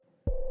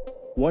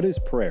What is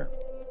prayer?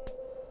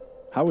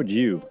 How would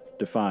you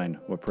define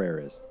what prayer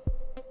is?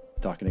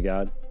 Talking to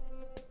God?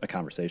 A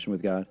conversation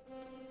with God?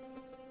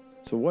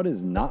 So what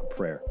is not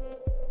prayer?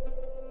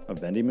 A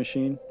vending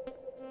machine?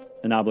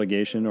 An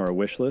obligation or a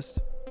wish list?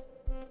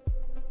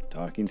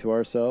 Talking to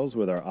ourselves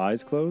with our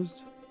eyes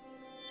closed?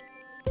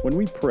 When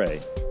we pray,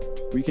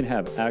 we can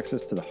have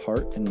access to the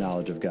heart and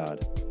knowledge of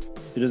God.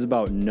 It is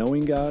about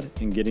knowing God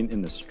and getting in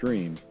the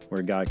stream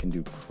where God can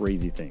do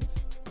crazy things.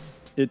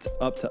 It's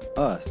up to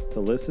us to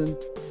listen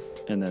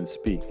and then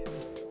speak.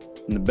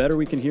 And the better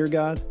we can hear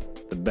God,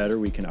 the better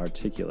we can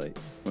articulate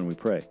when we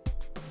pray.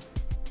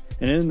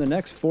 And in the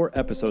next 4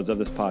 episodes of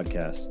this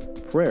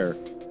podcast, prayer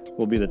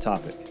will be the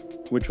topic,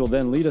 which will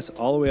then lead us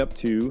all the way up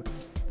to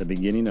the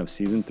beginning of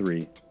Season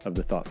 3 of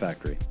The Thought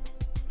Factory.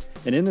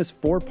 And in this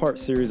 4-part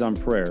series on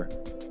prayer,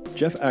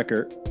 Jeff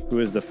Eckart, who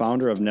is the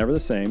founder of Never the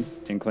Same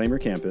and Claim Your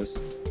Campus,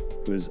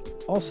 who is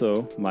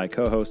also my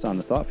co-host on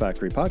the Thought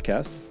Factory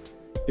podcast,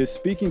 is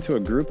speaking to a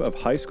group of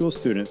high school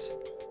students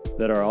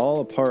that are all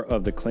a part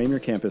of the Claim Your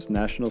Campus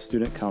National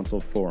Student Council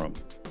Forum.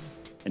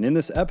 And in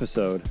this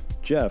episode,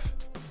 Jeff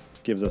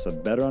gives us a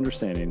better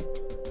understanding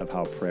of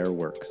how prayer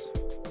works.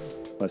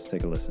 Let's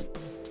take a listen.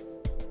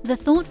 The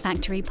Thought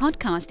Factory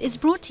podcast is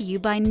brought to you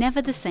by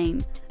Never the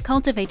Same,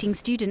 cultivating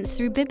students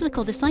through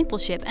biblical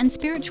discipleship and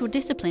spiritual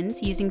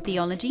disciplines using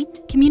theology,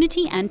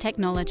 community, and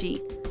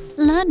technology.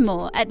 Learn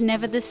more at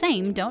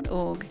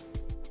neverthesame.org.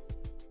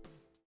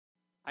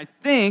 I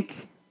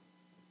think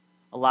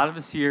a lot of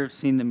us here have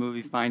seen the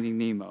movie Finding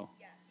Nemo.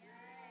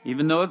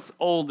 Even though it's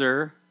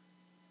older,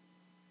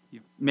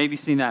 you've maybe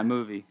seen that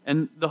movie.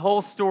 And the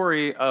whole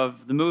story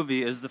of the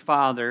movie is the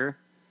father,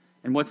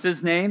 and what's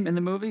his name in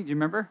the movie? Do you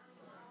remember?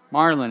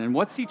 Marlin. And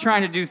what's he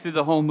trying to do through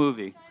the whole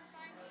movie?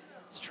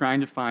 He's trying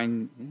to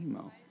find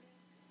Nemo.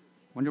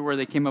 Wonder where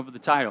they came up with the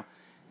title.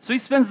 So he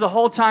spends the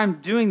whole time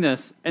doing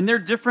this, and there are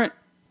different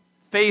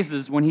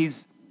phases when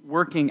he's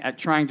working at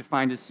trying to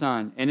find his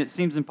son, and it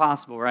seems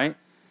impossible, right?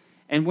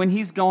 And when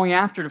he's going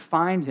after to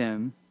find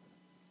him,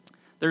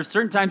 there are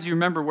certain times you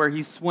remember where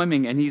he's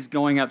swimming and he's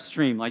going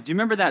upstream. Like, do you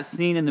remember that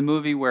scene in the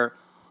movie where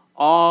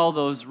all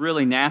those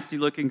really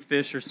nasty-looking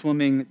fish are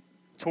swimming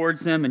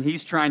towards him, and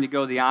he's trying to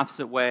go the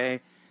opposite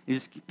way? He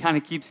just kind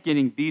of keeps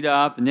getting beat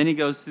up, and then he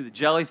goes through the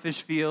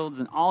jellyfish fields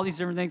and all these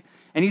different things,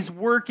 and he's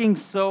working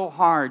so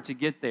hard to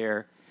get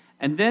there.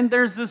 And then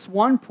there's this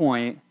one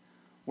point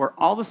where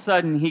all of a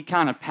sudden he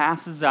kind of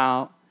passes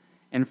out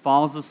and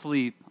falls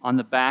asleep on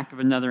the back of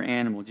another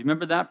animal. Do you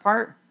remember that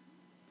part?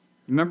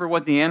 You remember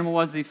what the animal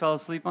was that he fell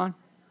asleep on?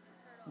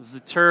 It was a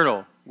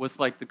turtle with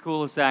like the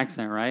coolest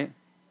accent, right?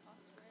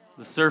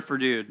 The surfer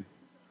dude.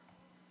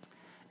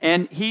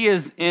 And he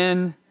is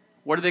in,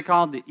 what are they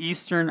called? The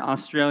Eastern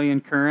Australian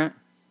Current.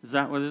 Is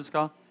that what it's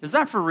called? Is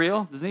that for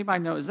real? Does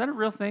anybody know? Is that a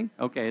real thing?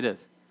 Okay, it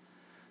is.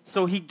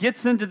 So he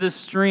gets into the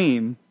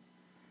stream,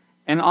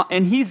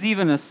 and he's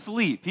even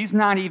asleep. He's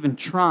not even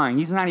trying.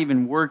 He's not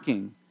even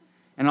working.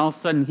 And all of a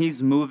sudden,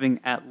 he's moving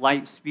at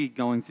light speed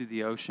going through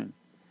the ocean.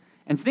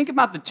 And think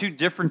about the two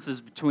differences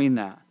between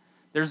that.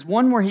 There's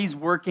one where he's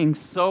working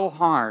so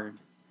hard,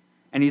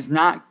 and he's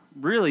not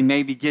really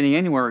maybe getting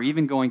anywhere or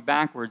even going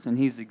backwards, and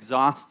he's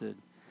exhausted.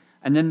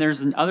 And then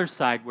there's an other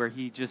side where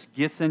he just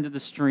gets into the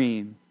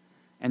stream,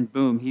 and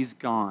boom, he's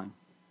gone.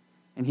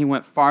 And he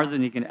went farther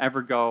than he can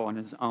ever go on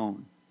his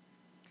own.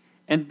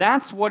 And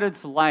that's what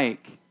it's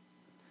like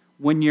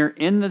when you're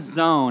in the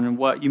zone and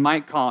what you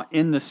might call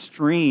in the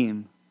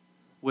stream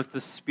with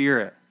the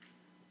Spirit,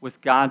 with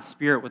God's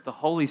Spirit, with the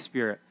Holy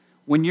Spirit.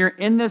 When you're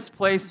in this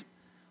place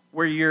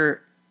where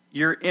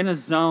you're in a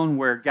zone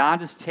where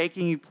God is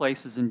taking you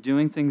places and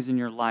doing things in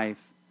your life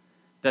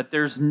that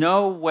there's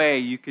no way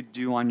you could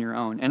do on your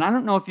own. And I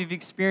don't know if you've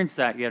experienced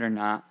that yet or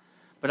not,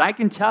 but I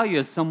can tell you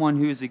as someone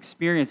who's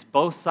experienced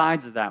both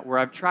sides of that, where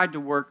I've tried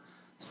to work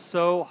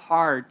so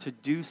hard to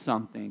do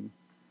something,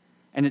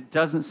 and it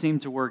doesn't seem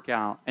to work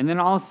out. And then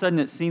all of a sudden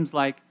it seems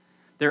like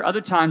there are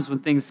other times when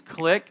things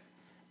click,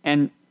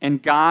 and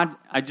God,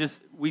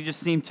 we just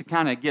seem to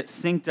kind of get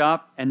synced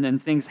up, and then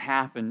things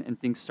happen and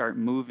things start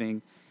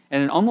moving.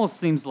 And it almost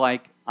seems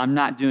like I'm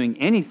not doing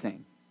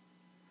anything.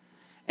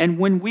 And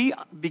when we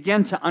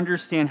begin to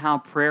understand how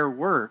prayer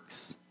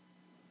works,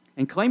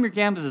 and Claim Your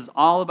Campus is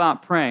all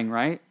about praying,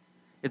 right?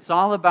 It's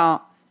all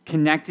about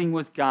connecting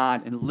with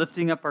God and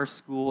lifting up our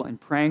school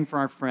and praying for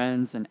our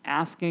friends and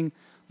asking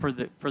for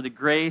the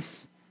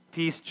grace,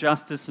 peace,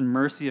 justice, and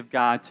mercy of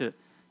God to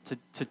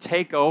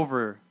take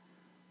over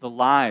the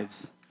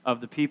lives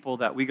of the people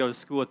that we go to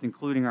school with,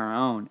 including our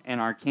own and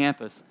our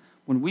campus.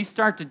 When we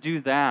start to do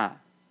that,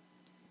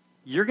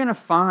 you're going to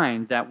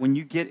find that when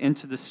you get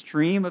into the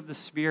stream of the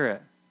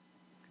Spirit,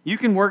 you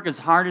can work as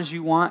hard as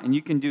you want and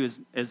you can do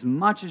as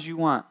much as you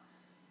want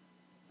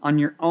on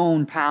your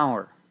own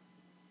power.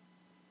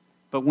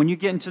 But when you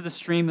get into the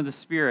stream of the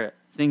Spirit,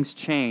 things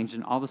change,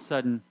 and all of a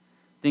sudden,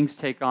 things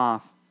take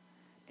off,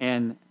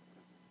 and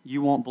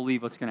you won't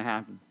believe what's going to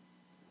happen.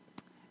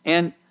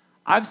 And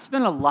I've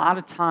spent a lot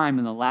of time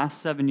in the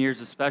last 7 years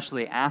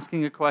especially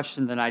asking a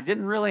question that I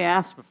didn't really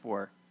ask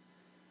before.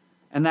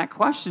 And that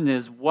question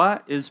is,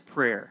 what is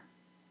prayer?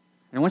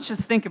 And I want you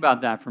to think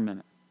about that for a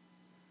minute.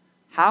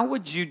 How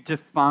would you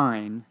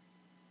define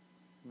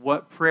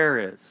what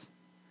prayer is?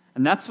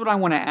 And that's what I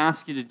want to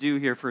ask you to do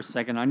here for a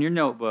second on your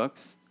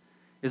notebooks,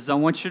 is I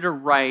want you to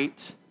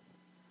write,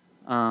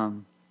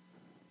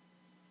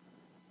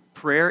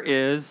 prayer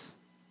is,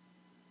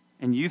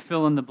 and you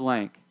fill in the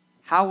blank.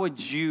 How would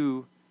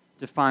you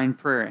define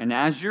prayer? And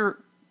as you're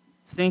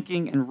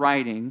thinking and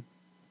writing,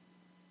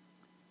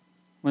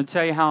 I'm going to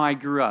tell you how I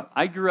grew up.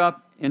 I grew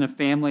up in a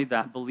family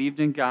that believed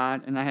in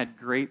God, and I had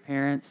great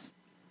parents.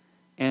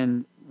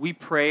 And we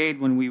prayed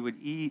when we would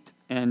eat.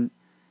 And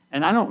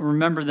I don't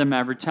remember them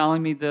ever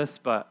telling me this,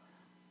 but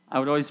I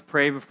would always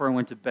pray before I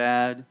went to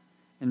bed.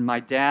 And my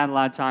dad, a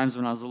lot of times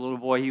when I was a little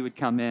boy, he would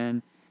come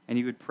in and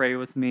he would pray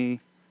with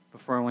me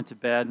before I went to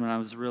bed when I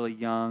was really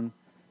young.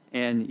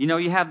 And, you know,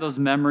 you have those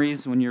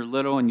memories when you're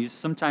little, and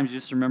sometimes you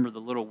just remember the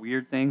little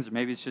weird things, or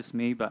maybe it's just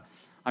me, but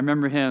I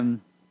remember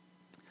him.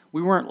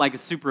 We weren't like a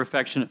super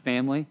affectionate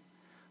family,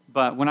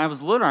 but when I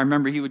was little, I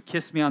remember he would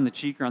kiss me on the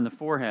cheek or on the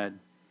forehead,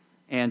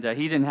 and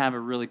he didn't have a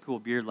really cool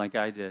beard like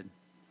I did.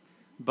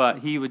 But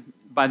he would,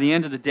 by the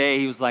end of the day,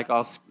 he was like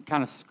all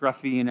kind of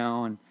scruffy, you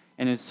know,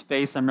 and his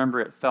face, I remember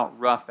it felt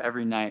rough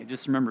every night. I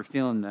just remember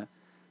feeling the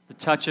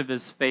touch of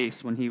his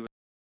face when he would.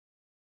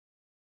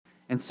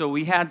 And so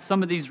we had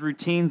some of these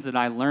routines that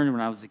I learned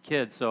when I was a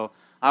kid. So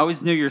I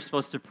always knew you were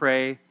supposed to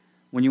pray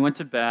when you went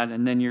to bed,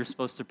 and then you're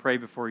supposed to pray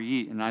before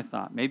you eat. And I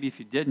thought, maybe if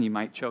you didn't, you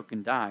might choke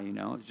and die, you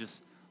know. It's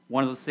just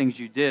one of those things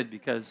you did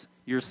because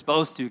you're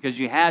supposed to, because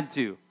you had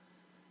to.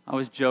 I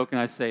always joke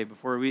and I say,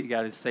 before we eat, you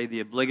got to say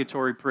the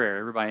obligatory prayer.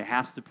 Everybody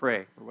has to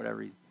pray for whatever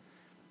reason.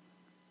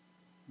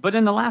 But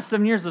in the last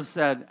 7 years, I've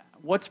said,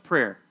 what's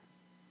prayer?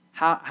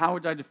 How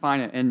would I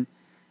define it? And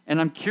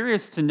I'm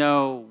curious to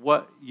know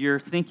what you're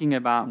thinking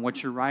about and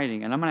what you're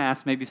writing. And I'm going to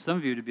ask maybe some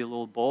of you to be a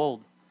little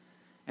bold.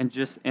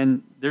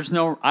 And there's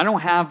no, I don't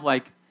have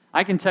like,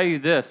 I can tell you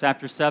this,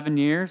 after 7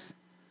 years,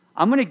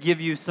 I'm going to give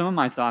you some of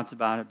my thoughts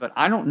about it, but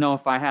I don't know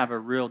if I have a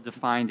real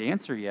defined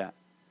answer yet.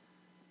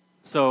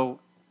 So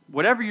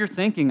whatever you're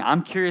thinking,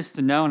 I'm curious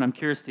to know and I'm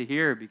curious to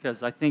hear,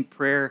 because I think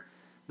prayer,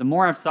 the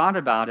more I've thought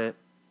about it,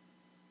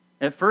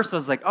 at first I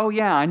was like, oh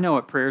yeah, I know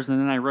what prayer is, and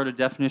then I wrote a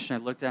definition, I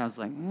looked at it, I was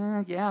like,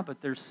 yeah,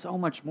 but there's so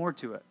much more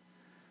to it.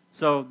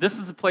 So this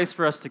is a place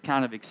for us to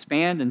kind of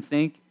expand and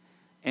think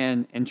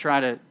and try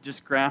to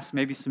just grasp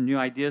maybe some new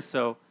ideas.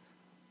 So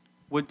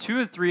would 2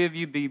 or 3 of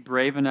you be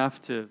brave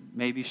enough to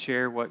maybe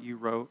share what you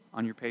wrote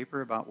on your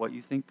paper about what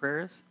you think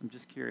prayer is? I'm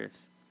just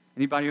curious.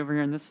 Anybody over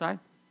here on this side?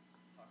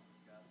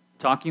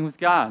 Talking with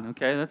God.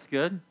 Okay, that's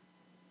good.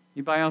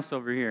 Anybody else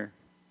over here?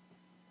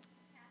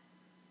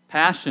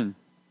 Passion.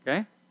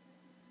 Okay.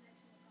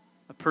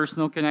 A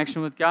personal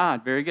connection with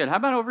God. Very good. How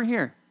about over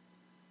here?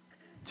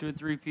 2 or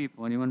 3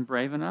 people. Anyone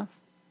brave enough?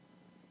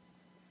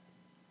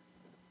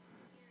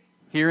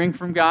 Hearing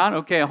from God.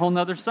 Okay, a whole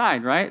nother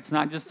side, right? It's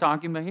not just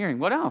talking, but hearing.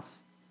 What else?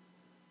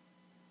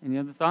 Any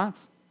other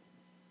thoughts?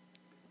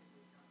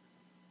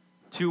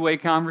 2-way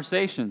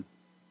conversation.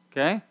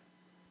 Okay.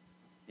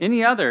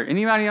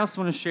 Anybody else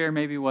want to share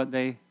maybe what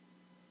they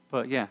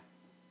put? Yeah.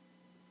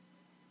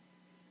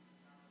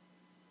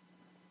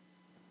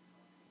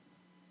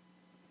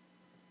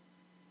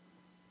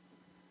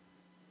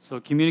 So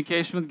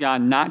communication with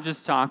God, not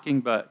just talking,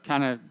 but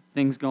kind of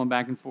things going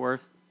back and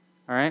forth.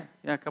 All right?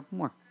 Yeah, a couple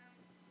more.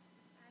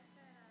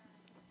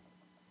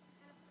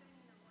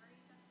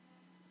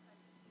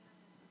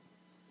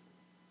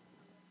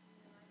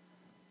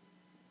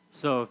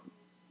 So,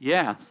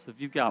 yes, if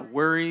you've got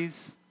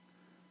worries,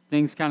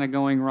 things kind of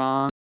going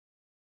wrong,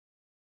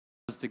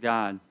 goes to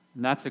God.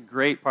 And that's a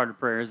great part of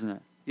prayer, isn't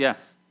it?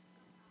 Yes.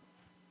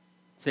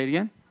 Say it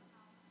again.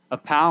 A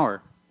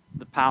power.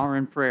 The power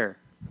in prayer.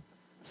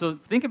 So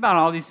think about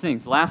all these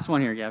things. Last one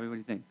here, Gabby. What do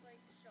you think? It's like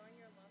showing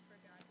your love for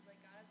God. Like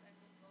God has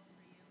endless love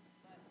for you,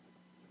 but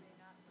you may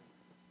not feel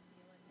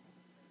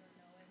it or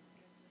know it.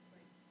 It's just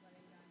like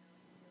letting God know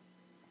He feels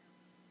for you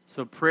now.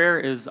 So prayer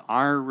is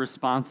our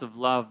response of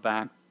love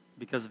back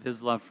because of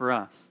His love for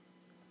us.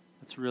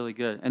 That's really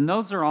good. And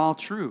those are all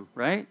true,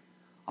 right?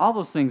 All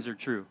those things are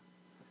true.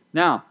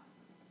 Now,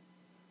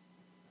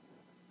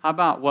 how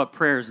about what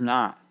prayer is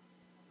not?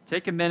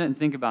 Take a minute and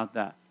think about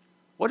that.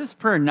 What is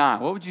prayer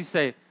not? What would you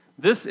say?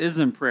 This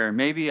isn't prayer.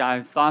 Maybe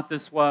I thought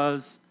this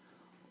was,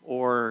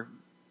 or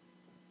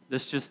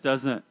this just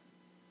doesn't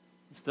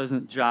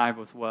jive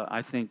with what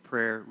I think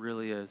prayer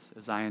really is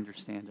as I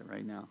understand it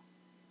right now.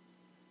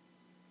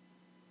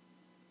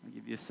 I'll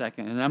give you a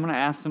second. And I'm going to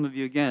ask some of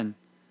you again,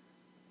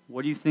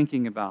 what are you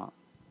thinking about?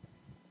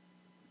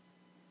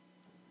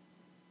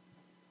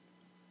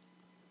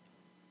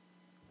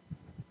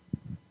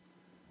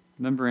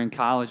 Remember in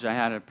college I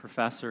had a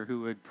professor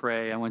who would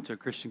pray. I went to a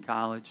Christian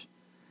college.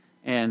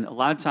 And a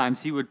lot of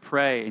times he would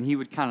pray and he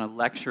would kind of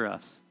lecture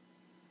us.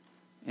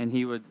 And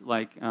he would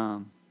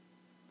and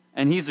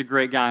he's a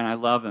great guy and I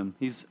love him.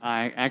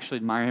 I actually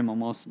admire him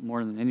almost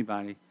more than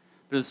anybody.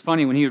 But it's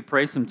funny, when he would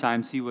pray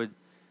sometimes you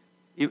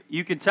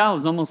could tell it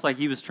was almost like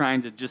he was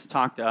trying to just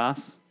talk to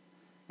us.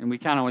 And we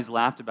kind of always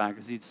laughed about it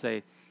because he'd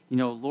say,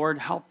 Lord,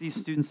 help these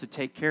students to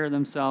take care of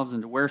themselves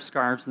and to wear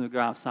scarves and to go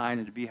outside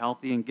and to be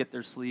healthy and get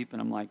their sleep.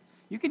 And I'm like,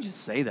 you can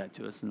just say that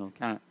to us and it'll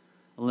kind of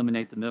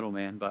eliminate the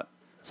middleman.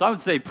 So I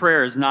would say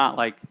prayer is not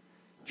like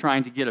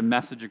trying to get a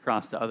message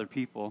across to other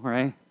people,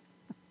 right?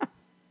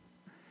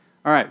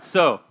 All right,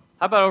 so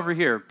how about over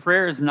here?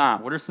 Prayer is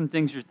not. What are some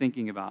things you're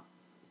thinking about?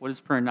 What is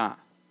prayer not?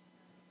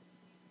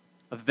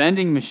 A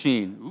vending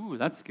machine. Ooh,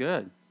 that's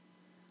good.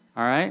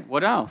 All right,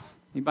 what else?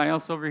 Anybody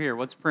else over here?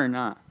 What's prayer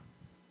not?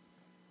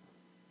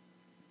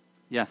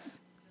 Yes.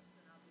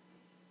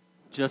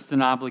 Just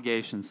an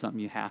obligation, something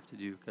you have to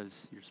do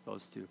because you're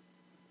supposed to.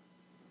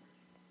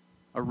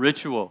 A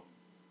ritual.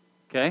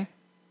 Okay?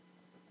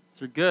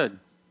 These are good.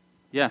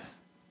 Yes.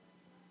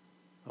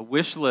 A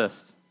wish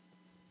list.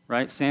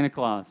 Right? Santa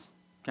Claus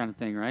kind of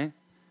thing, right?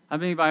 How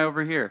about anybody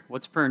over here?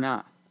 What's prayer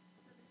not?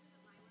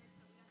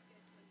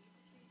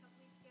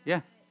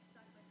 Yeah.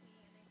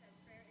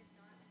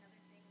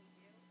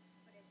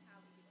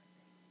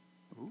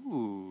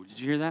 Ooh, did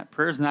you hear that?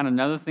 Prayer is not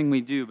another thing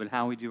we do, but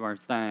how we do our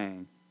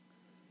thing.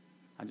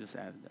 I just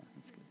added that.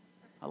 That's good.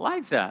 I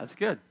like that. That's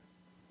good.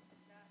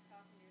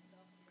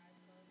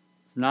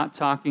 It's not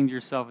talking to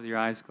yourself with your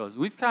eyes closed.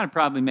 We've kind of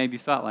probably maybe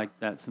felt like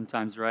that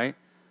sometimes, right?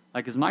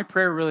 Like, is my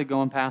prayer really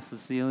going past the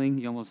ceiling?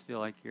 You almost feel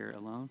like you're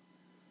alone.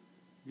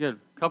 Good.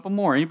 A couple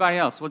more. Anybody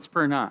else? What's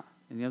prayer not?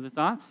 Any other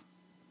thoughts?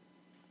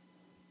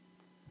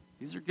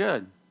 These are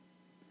good.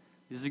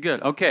 These are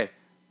good. Okay.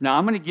 Now,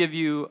 I'm going to give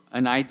you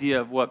an idea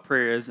of what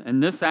prayer is,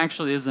 and this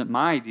actually isn't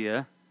my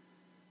idea,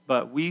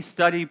 but we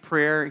study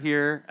prayer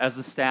here as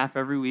a staff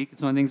every week.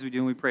 It's one of the things we do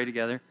when we pray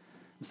together.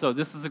 So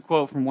this is a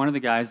quote from one of the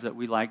guys that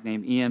we like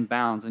named Ian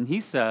Bounds, and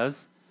he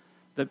says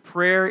that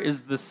prayer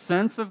is the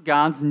sense of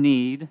God's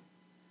need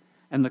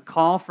and the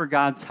call for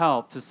God's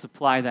help to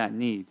supply that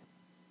need.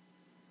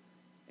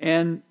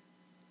 And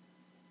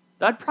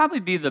that'd probably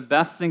be the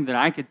best thing that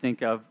I could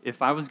think of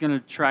if I was going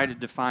to try to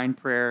define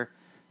prayer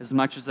as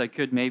much as I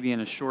could, maybe in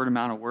a short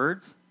amount of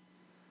words.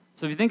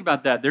 So if you think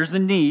about that, there's a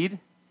need,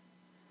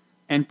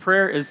 and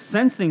prayer is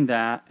sensing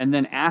that and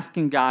then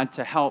asking God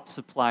to help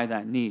supply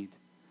that need,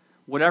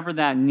 whatever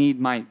that need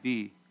might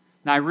be.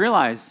 Now, I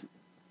realize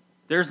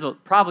there's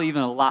probably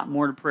even a lot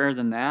more to prayer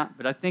than that,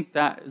 but I think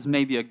that is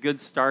maybe a good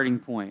starting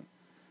point.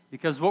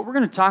 Because what we're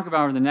going to talk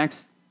about over the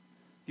next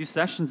few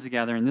sessions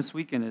together and this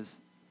weekend is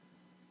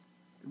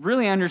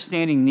really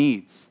understanding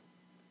needs.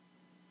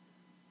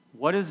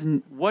 What is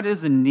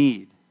a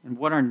need? And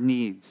what are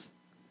needs?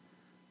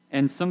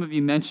 And some of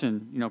you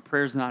mentioned,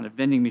 prayer is not a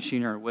vending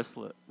machine or a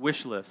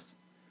wish list.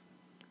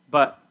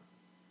 But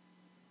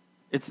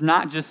it's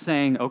not just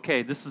saying,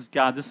 okay, this is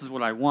God, this is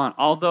what I want.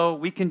 Although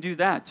we can do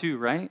that too,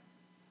 right?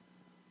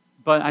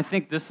 But I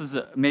think this is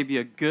maybe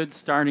a good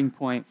starting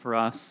point for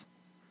us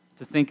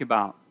to think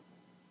about.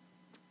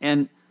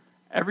 And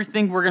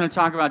everything we're going to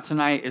talk about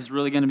tonight is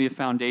really going to be a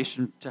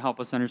foundation to help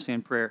us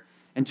understand prayer.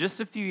 And just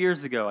a few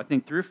years ago, I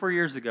think 3 or 4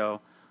 years ago,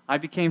 I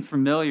became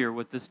familiar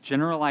with this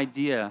general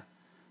idea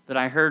that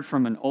I heard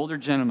from an older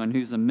gentleman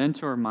who's a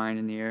mentor of mine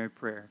in the area of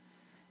prayer.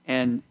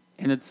 And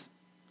it's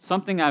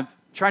something I've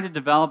tried to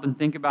develop and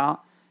think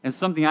about, and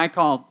something I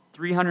call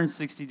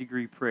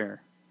 360-degree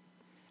prayer.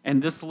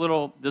 And this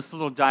little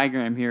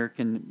diagram here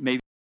can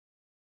maybe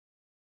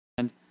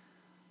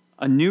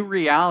a new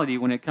reality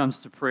when it comes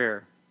to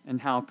prayer and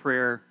how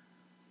prayer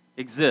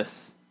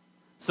exists.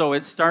 So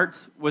it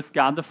starts with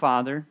God the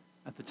Father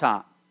at the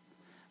top.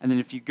 And then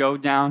if you go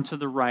down to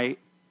the right,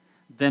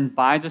 then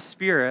by the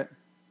Spirit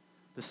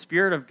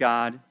of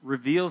God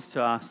reveals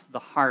to us the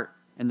heart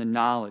and the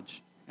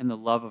knowledge and the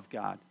love of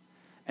God.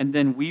 And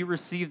then we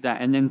receive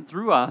that. And then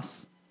through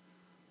us,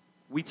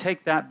 we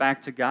take that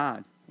back to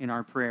God in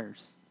our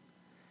prayers.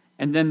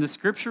 And then the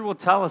Scripture will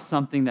tell us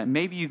something that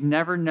maybe you've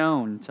never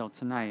known until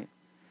tonight,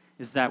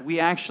 is that we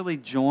actually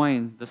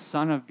join the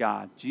Son of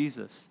God,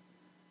 Jesus,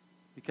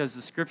 because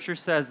the Scripture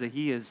says that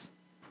He is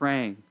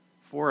praying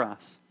for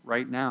us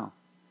right now.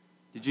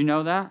 Did you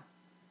know that?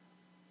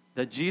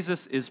 That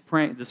Jesus is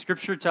praying. The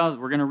Scripture tells us,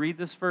 we're going to read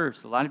this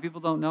verse. A lot of people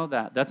don't know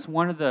that. That's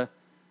one of the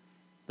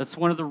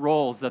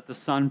roles that the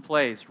Son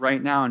plays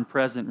right now in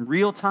present, in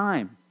real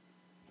time.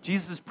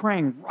 Jesus is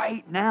praying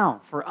right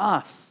now for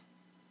us,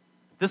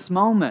 this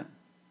moment.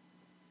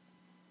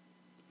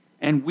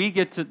 And we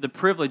get to the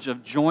privilege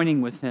of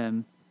joining with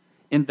Him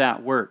in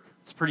that work.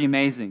 It's pretty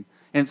amazing.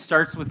 And it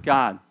starts with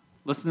God.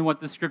 Listen to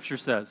what the Scripture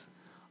says.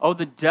 Oh,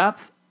 the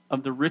depth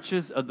of the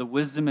riches of the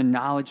wisdom and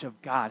knowledge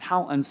of God.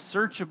 How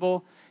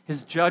unsearchable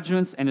His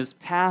judgments and His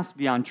past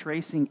beyond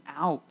tracing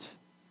out.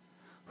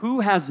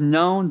 Who has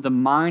known the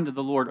mind of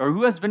the Lord? Or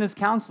who has been His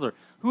counselor?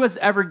 Who has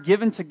ever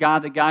given to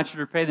God that God should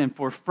repay them?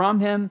 For from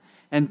Him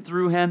and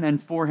through Him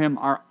and for Him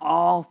are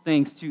all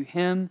things. To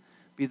Him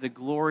be the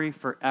glory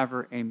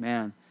forever.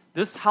 Amen.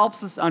 This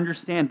helps us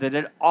understand that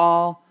it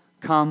all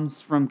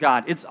comes from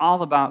God. It's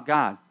all about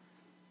God.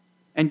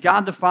 And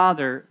God the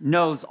Father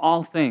knows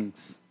all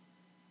things.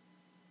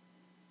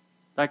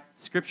 Like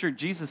Scripture,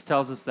 Jesus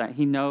tells us that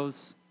He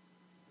knows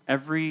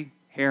every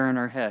hair on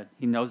our head.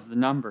 He knows the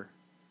number.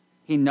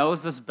 He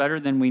knows us better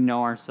than we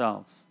know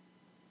ourselves.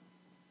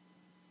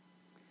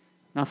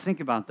 Now think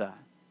about that.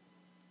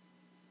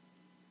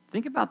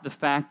 Think about the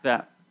fact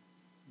that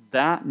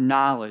that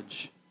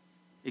knowledge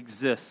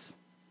exists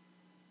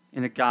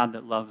in a God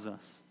that loves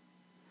us.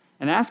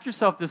 And ask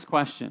yourself this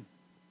question.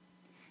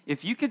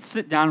 If you could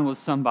sit down with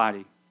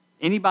somebody,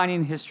 anybody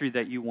in history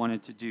that you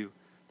wanted to do,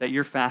 that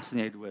you're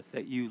fascinated with,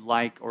 that you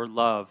like or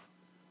love,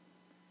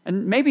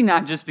 and maybe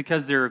not just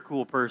because they're a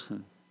cool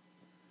person.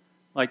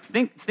 Like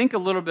think a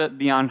little bit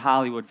beyond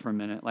Hollywood for a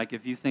minute. Like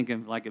if you think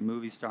of like a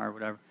movie star or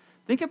whatever.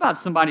 Think about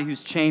somebody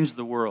who's changed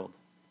the world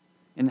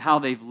and how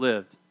they've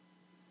lived.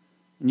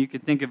 And you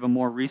could think of a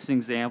more recent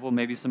example,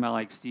 maybe somebody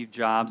like Steve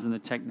Jobs in the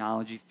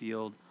technology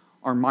field,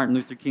 or Martin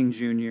Luther King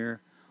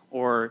Jr.,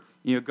 or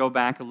go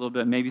back a little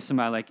bit, maybe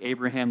somebody like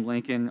Abraham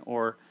Lincoln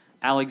or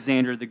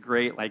Alexander the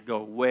Great, like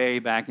go way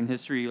back in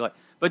history.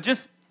 But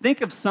just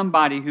think of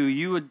somebody who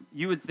you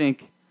would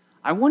think,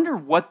 I wonder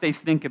what they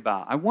think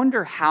about. I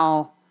wonder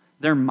how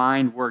their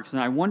mind works,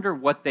 and I wonder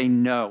what they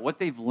know, what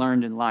they've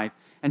learned in life.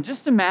 And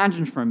just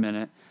imagine for a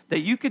minute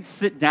that you could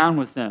sit down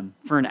with them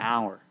for an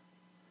hour.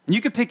 And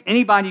you could pick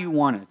anybody you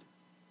wanted.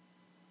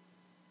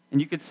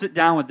 And you could sit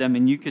down with them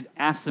and you could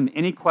ask them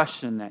any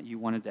question that you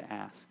wanted to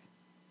ask.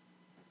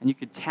 And you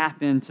could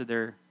tap into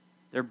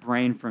their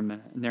brain for a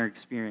minute and their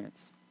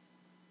experience.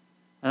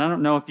 And I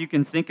don't know if you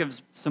can think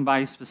of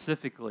somebody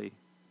specifically,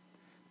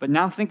 but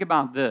now think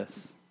about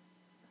this.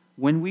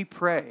 When we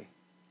pray,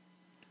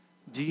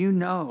 do you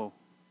know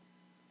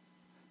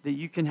that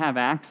you can have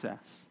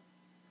access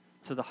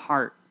to the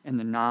heart and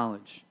the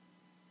knowledge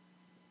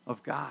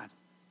of God?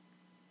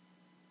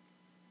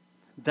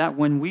 That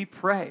when we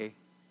pray,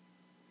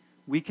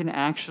 we can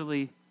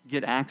actually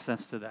get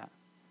access to that.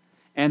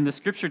 And the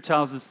Scripture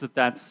tells us that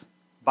that's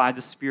by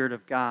the Spirit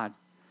of God,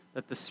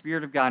 that the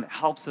Spirit of God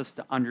helps us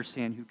to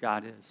understand who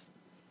God is.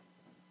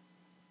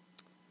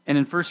 And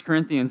in 1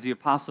 Corinthians, the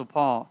Apostle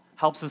Paul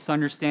helps us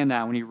understand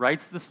that when he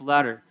writes this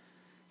letter.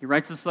 He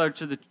writes this letter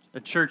to a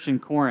church in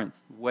Corinth,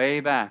 way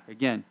back,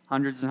 again,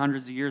 hundreds and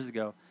hundreds of years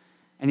ago.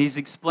 And he's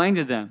explained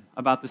to them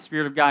about the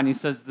Spirit of God. And he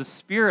says, the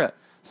Spirit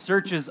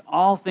searches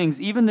all things,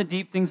 even the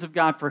deep things of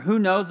God, for who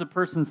knows a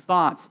person's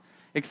thoughts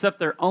except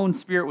their own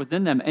spirit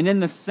within them. And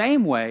in the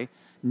same way,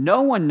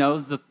 no one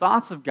knows the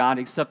thoughts of God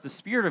except the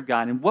Spirit of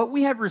God. And what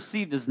we have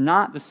received is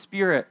not the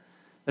Spirit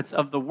that's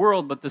of the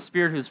world, but the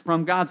Spirit who is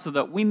from God, so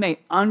that we may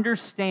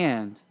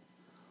understand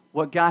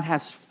what God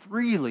has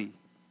freely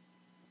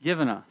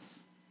given us.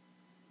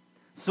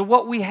 So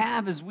what we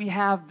have is we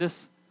have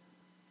this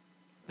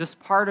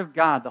part of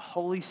God, the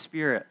Holy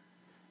Spirit,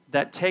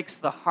 that takes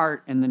the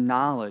heart and the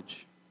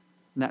knowledge.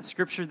 And that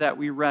scripture that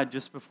we read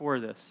just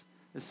before this,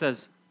 it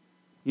says,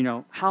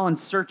 how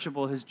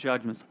unsearchable his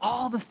judgments,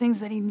 all the things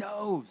that he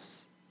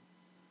knows.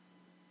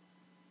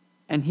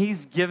 And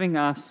he's giving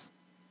us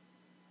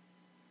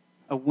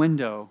a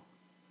window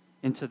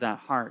into that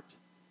heart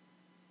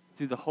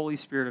through the Holy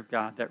Spirit of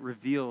God that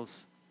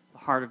reveals the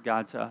heart of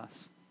God to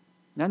us.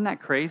 Isn't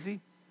that crazy?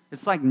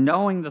 It's like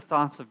knowing the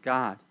thoughts of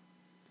God.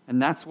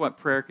 And that's what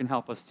prayer can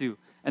help us do.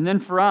 And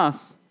then for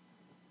us,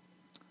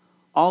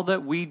 all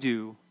that we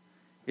do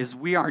is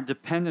we are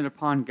dependent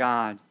upon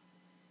God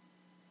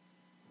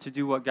to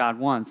do what God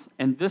wants.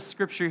 And this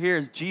scripture here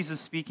is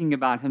Jesus speaking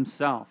about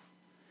himself.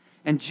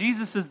 And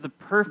Jesus is the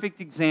perfect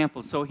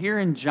example. So here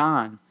in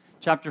John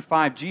chapter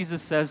 5,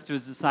 Jesus says to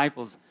his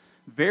disciples,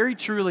 very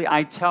truly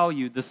I tell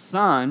you, the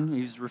Son,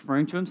 he's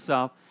referring to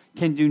himself,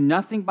 can do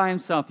nothing by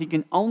himself. He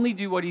can only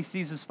do what he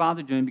sees his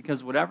Father doing,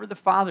 because whatever the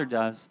Father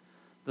does,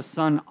 the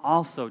Son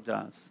also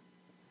does.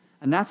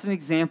 And that's an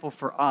example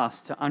for us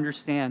to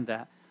understand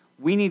that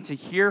we need to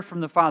hear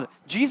from the Father.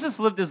 Jesus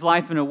lived his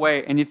life in a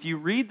way, and if you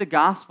read the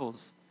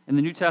Gospels in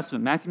the New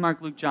Testament, Matthew,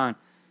 Mark, Luke, John,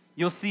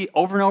 you'll see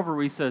over and over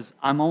where he says,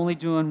 I'm only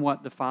doing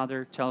what the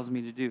Father tells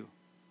me to do.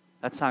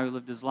 That's how he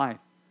lived his life.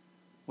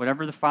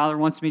 Whatever the Father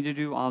wants me to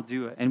do, I'll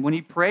do it. And when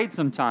he prayed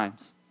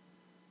sometimes,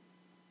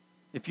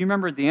 if you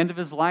remember at the end of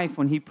his life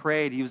when he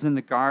prayed, he was in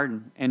the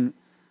garden. And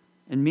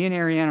me and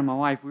Ariana, my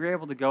wife, we were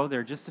able to go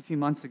there just a few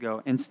months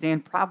ago and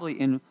stand probably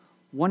in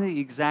one of the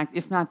exact,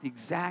 if not the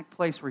exact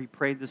place where he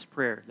prayed this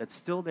prayer that's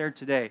still there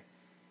today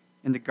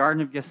in the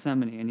Garden of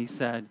Gethsemane. And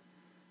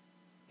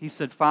he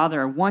said,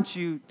 Father, I want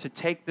you to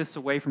take this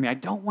away from me. I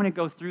don't want to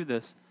go through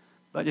this.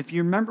 But if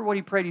you remember what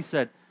he prayed, he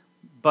said,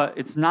 but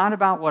it's not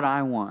about what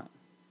I want.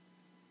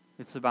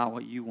 It's about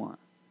what you want.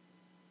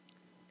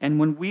 And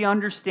when we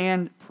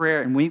understand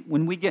prayer and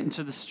when we get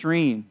into the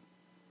stream,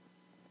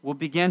 we'll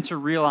begin to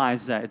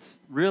realize that it's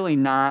really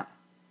not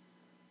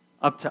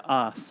up to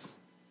us.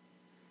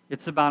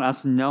 It's about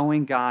us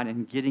knowing God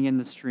and getting in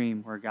the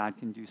stream where God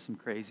can do some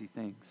crazy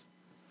things.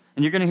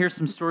 And you're going to hear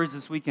some stories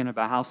this weekend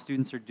about how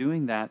students are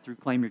doing that through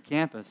Claim Your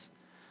Campus.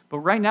 But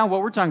right now,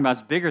 what we're talking about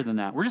is bigger than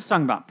that. We're just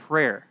talking about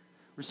prayer.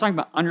 We're just talking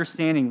about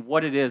understanding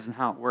what it is and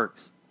how it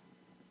works.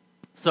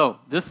 So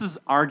this is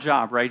our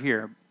job right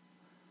here.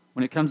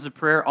 When it comes to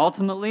prayer,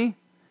 ultimately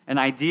and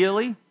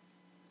ideally,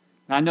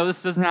 and I know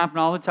this doesn't happen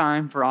all the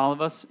time for all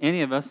of us,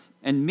 any of us,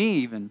 and me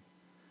even,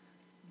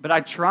 but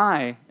I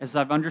try, as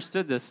I've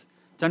understood this,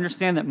 to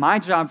understand that my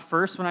job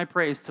first when I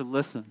pray is to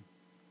listen.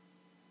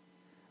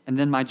 and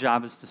then my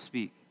job is to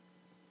speak.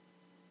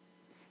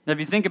 Now, if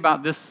you think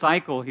about this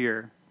cycle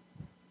here,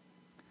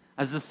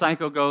 as this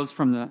cycle goes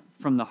from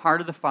the heart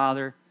of the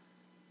Father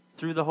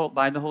through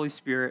by the Holy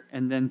Spirit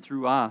and then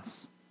through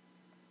us,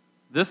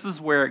 this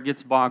is where it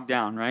gets bogged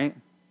down, right?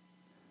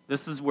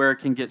 This is where it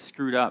can get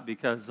screwed up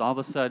because all of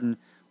a sudden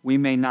we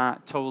may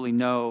not totally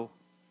know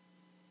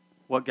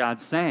what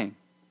God's saying.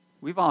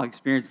 We've all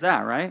experienced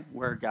that, right?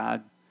 Where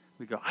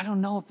we go, I don't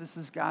know if this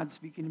is God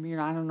speaking to me,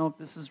 or I don't know if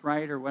this is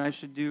right, or what I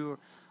should do,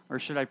 or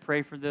should I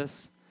pray for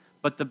this?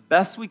 But the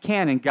best we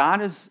can, and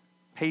God is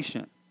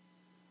patient.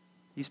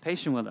 He's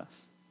patient with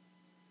us.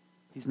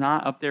 He's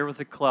not up there with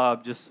a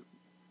club just,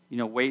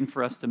 waiting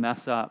for us to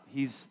mess up.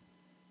 He's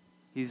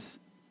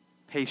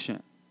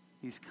patient.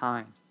 He's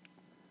kind.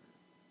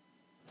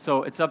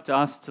 So it's up to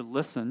us to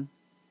listen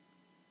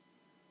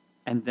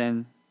and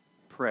then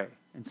pray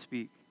and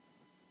speak.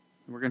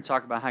 And we're going to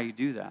talk about how you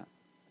do that.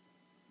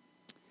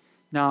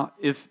 Now,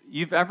 if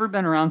you've ever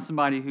been around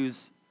somebody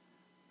who's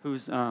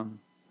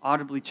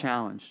audibly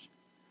challenged,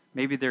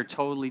 maybe they're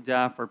totally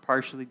deaf or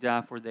partially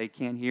deaf or they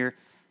can't hear,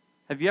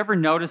 have you ever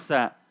noticed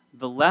that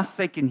the less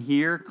they can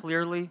hear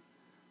clearly,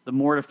 the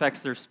more it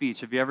affects their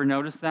speech? Have you ever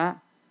noticed that?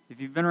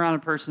 If you've been around a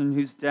person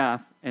who's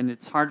deaf and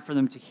it's hard for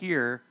them to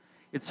hear,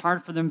 it's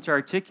hard for them to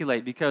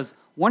articulate because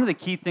one of the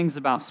key things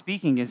about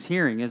speaking is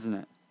hearing, isn't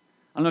it?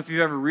 I don't know if you've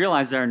ever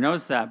realized that or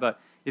noticed that, but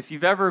if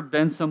you've ever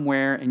been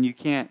somewhere and you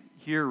can't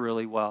hear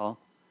really well,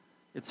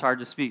 it's hard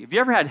to speak. Have you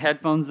ever had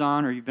headphones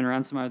on or you've been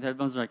around somebody with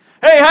headphones and they're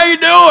like, hey, how you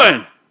doing?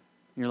 And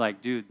you're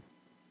like, dude,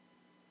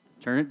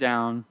 turn it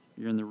down.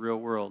 You're in the real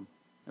world.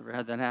 Ever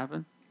had that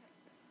happen?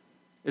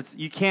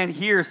 You can't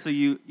hear, so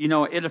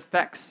it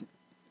affects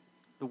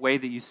the way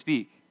that you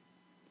speak.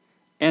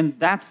 And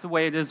that's the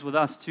way it is with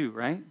us too,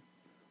 right?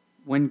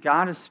 When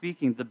God is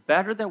speaking, the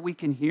better that we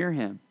can hear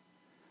him,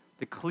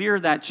 the clearer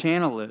that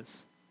channel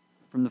is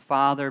from the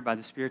Father by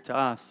the Spirit to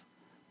us,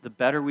 the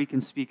better we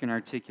can speak and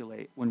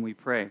articulate when we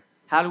pray.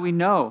 How do we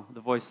know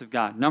the voice of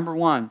God? Number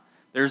one,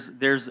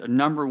 there's a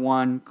number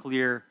one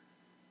clear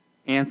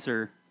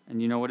answer,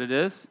 and you know what it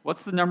is?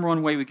 What's the number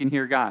one way we can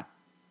hear God?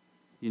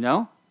 You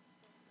know?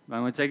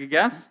 Anybody want to take a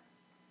guess?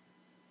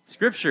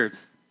 Scripture.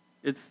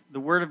 It's the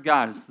Word of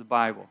God. It's the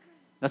Bible.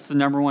 That's the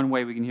number one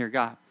way we can hear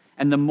God.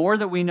 And the more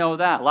that we know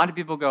that, a lot of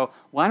people go,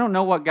 well, I don't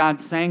know what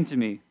God's saying to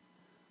me.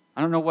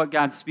 I don't know what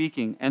God's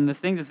speaking. And the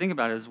thing to think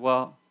about is,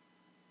 well,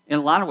 in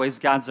a lot of ways,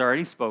 God's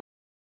already spoken.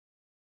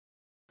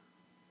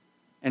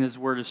 And his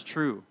word is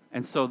true.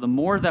 And so the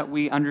more that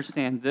we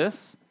understand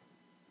this,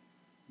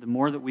 the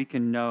more that we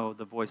can know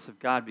the voice of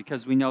God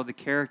because we know the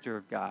character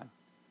of God.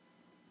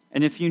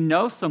 And if you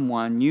know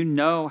someone, you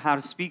know how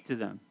to speak to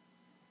them.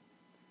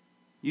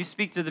 You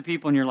speak to the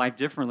people in your life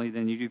differently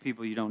than you do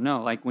people you don't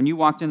know. Like when you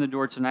walked in the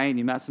door tonight and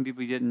you met some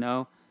people you didn't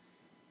know,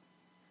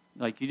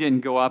 like you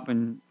didn't go up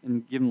and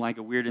give them like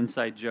a weird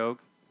inside joke,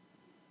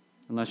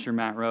 unless you're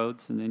Matt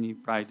Rhodes, and then you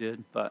probably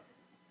did. But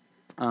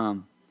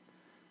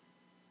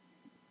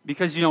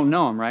because you don't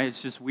know them, right?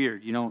 It's just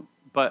weird.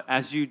 But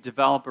as you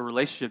develop a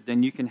relationship,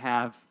 then you can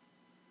have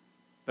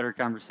better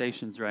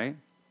conversations, right?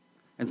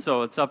 And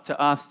so it's up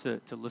to us to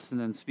listen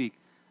and speak.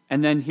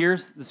 And then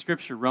here's the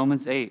scripture,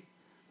 Romans 8.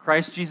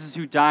 Christ Jesus,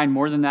 who died,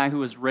 more than that, who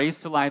was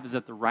raised to life, is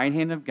at the right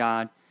hand of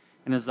God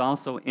and is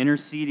also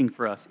interceding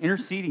for us.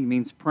 Interceding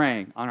means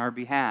praying on our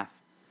behalf.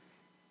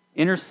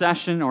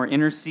 Intercession or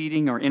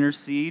interceding or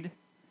intercede, if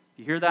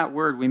you hear that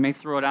word, we may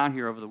throw it out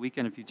here over the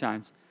weekend a few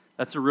times.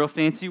 That's a real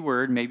fancy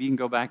word. Maybe you can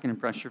go back and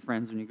impress your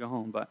friends when you go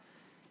home. But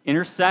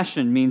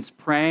intercession means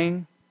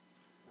praying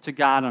to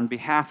God on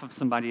behalf of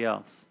somebody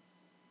else.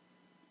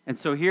 And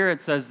so here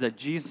it says that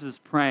Jesus is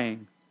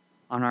praying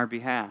on our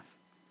behalf.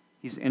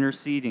 He's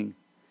interceding.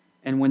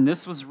 And when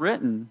this was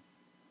written,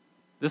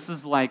 this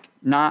is like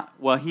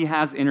he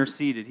has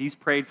interceded. He's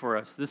prayed for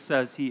us. This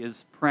says he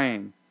is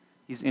praying.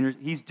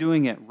 He's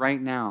doing it right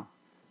now.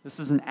 This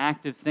is an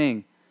active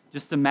thing.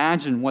 Just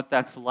imagine what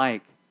that's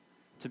like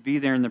to be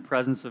there in the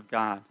presence of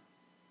God.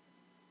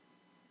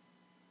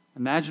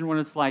 Imagine what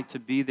it's like to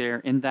be there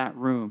in that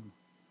room.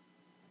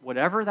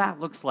 Whatever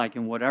that looks like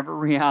in whatever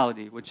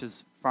reality, which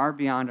is far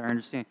beyond our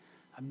understanding.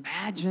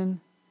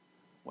 Imagine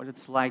what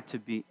it's like to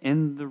be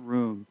in the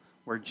room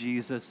where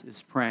Jesus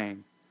is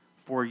praying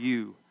for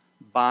you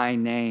by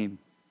name.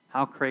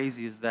 How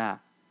crazy is that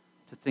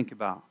to think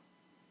about?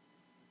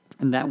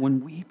 And that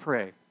when we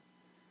pray,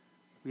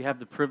 we have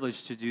the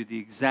privilege to do the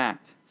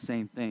exact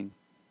same thing.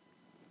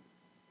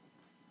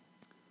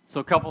 So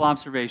a couple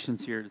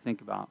observations here to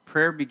think about.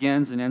 Prayer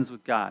begins and ends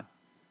with God.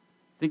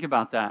 Think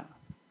about that.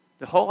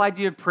 The whole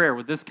idea of prayer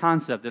with this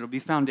concept that'll be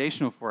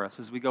foundational for us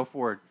as we go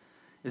forward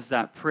is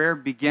that prayer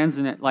begins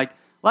and it, like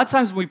a lot of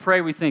times when we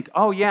pray, we think,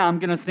 oh yeah, I'm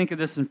going to think of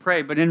this and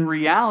pray. But in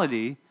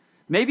reality,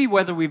 maybe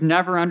whether we've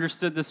never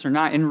understood this or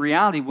not, in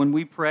reality, when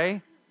we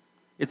pray,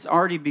 it's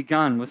already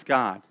begun with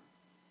God,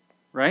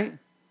 right?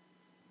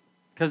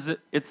 Because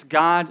it's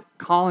God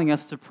calling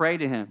us to pray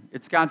to him.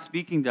 It's God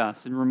speaking to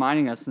us and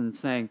reminding us and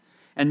saying,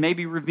 and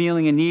maybe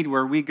revealing a need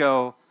where we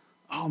go,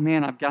 oh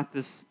man, I've got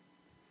this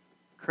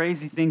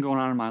crazy thing going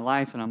on in my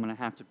life, and I'm going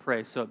to have to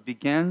pray. So it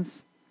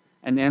begins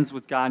and ends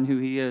with God and who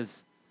he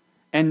is.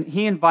 And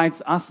he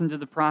invites us into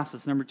the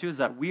process. Number 2 is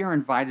that we are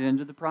invited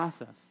into the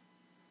process.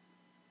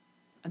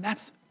 And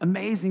that's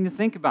amazing to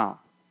think about.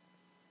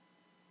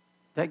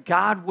 That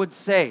God would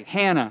say,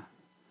 Hannah,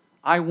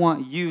 I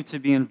want you to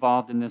be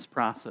involved in this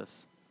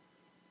process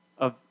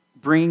of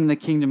bringing the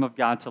kingdom of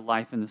God to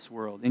life in this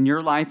world, in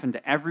your life and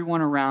to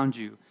everyone around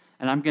you.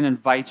 And I'm going to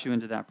invite you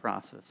into that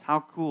process.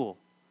 How cool,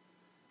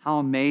 how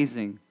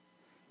amazing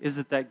is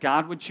it that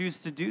God would choose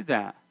to do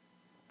that?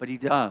 But he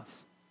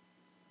does.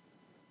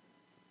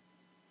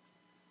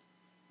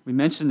 We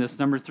mentioned this,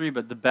 number 3,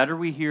 but the better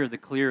we hear, the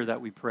clearer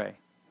that we pray.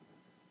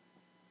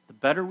 The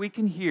better we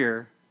can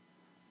hear,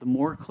 the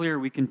more clear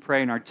we can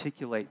pray and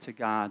articulate to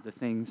God the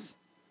things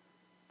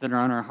that are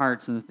on our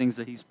hearts and the things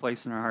that he's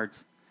placed in our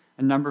hearts.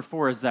 And number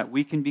 4 is that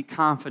we can be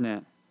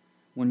confident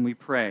when we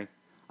pray.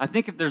 I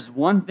think if there's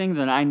one thing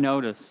that I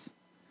notice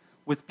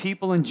with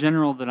people in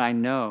general that I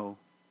know,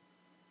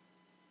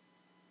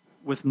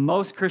 with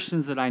most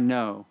Christians that I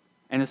know,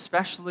 and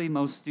especially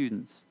most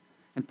students,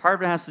 and part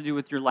of it has to do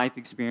with your life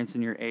experience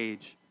and your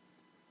age,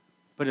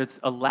 but it's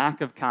a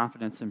lack of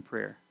confidence in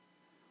prayer.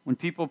 When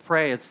people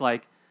pray, it's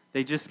like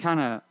they just kind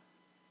of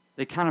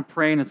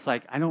pray, and it's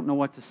like, I don't know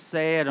what to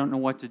say, I don't know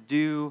what to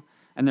do,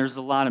 and there's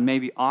a lot of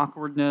maybe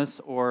awkwardness,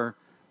 or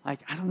like,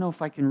 I don't know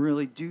if I can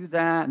really do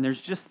that, and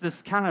there's just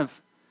this kind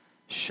of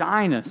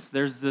shyness,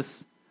 there's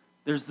this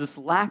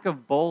lack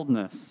of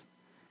boldness.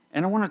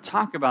 And I want to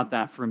talk about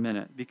that for a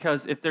minute,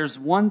 because if there's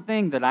one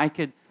thing that I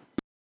could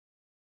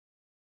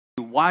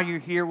do while you're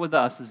here with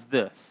us is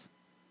this,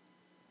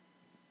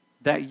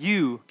 that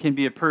you can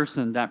be a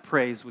person that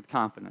prays with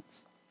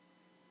confidence.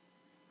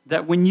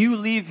 That when you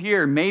leave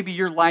here, maybe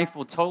your life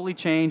will totally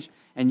change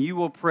and you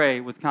will pray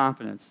with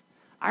confidence.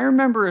 I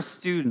remember a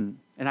student,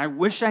 and I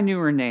wish I knew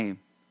her name,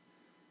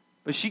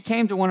 but she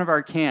came to one of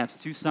our camps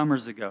 2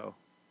 summers ago.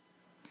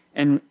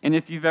 And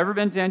if you've ever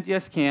been to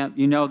NDS camp,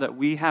 you know that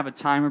we have a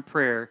time of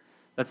prayer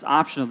that's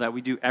optional that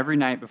we do every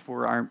night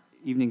before our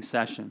evening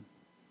session.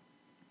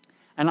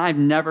 And I've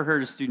never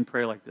heard a student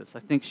pray like this. I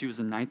think she was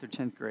in 9th or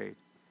 10th grade.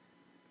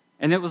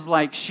 And it was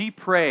like she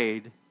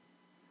prayed,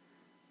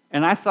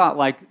 and I thought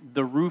like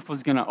the roof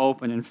was going to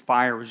open and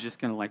fire was just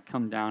going to like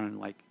come down and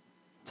like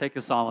take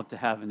us all up to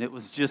heaven. It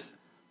was just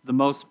the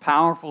most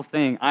powerful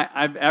thing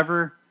I've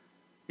ever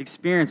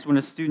experienced when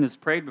a student has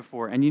prayed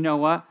before. And you know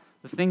what?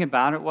 The thing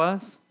about it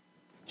was,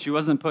 she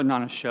wasn't putting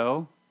on a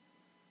show.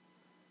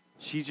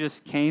 She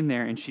just came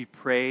there and she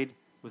prayed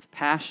with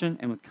passion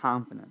and with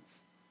confidence.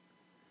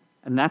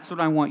 And that's what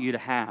I want you to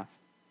have.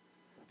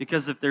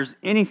 Because if there's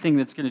anything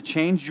that's going to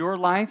change your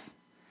life,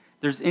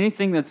 there's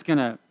anything that's going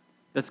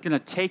to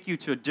take you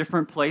to a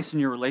different place in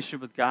your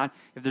relationship with God,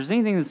 if there's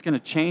anything that's going to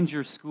change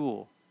your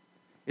school,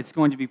 it's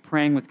going to be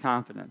praying with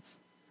confidence.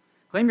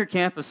 Claim Your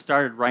Campus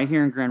started right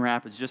here in Grand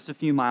Rapids, just a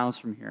few miles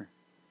from here,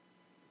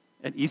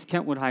 at East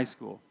Kentwood High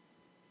School.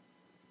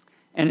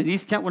 And at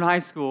East Kentwood High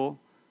School,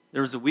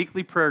 there was a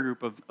weekly prayer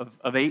group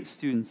of 8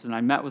 students, and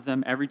I met with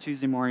them every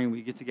Tuesday morning.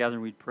 We'd get together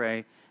and we'd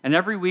pray. And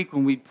every week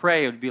when we'd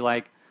pray, it would be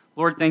like,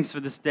 Lord, thanks for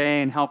this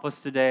day, and help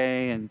us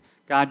today, and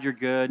God, you're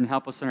good, and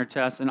help us in our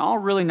tests, and all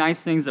really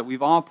nice things that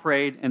we've all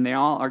prayed, and they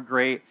all are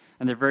great,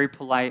 and they're very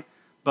polite.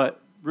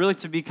 But really,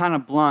 to be kind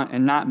of blunt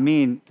and not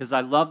mean, because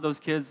I love those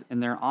kids,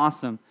 and they're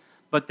awesome,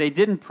 but they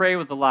didn't pray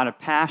with a lot of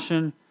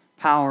passion,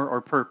 power, or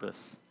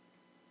purpose.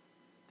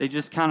 They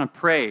just kind of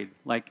prayed,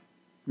 like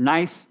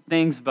nice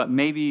things, but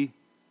maybe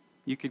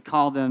you could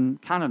call them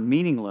kind of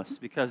meaningless,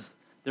 because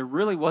there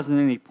really wasn't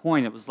any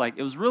point. It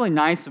was really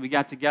nice that we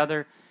got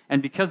together,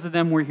 and because of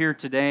them, we're here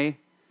today,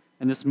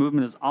 and this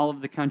movement is all over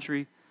the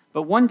country.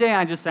 But one day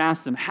I just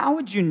asked them, how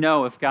would you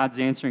know if God's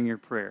answering your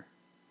prayer?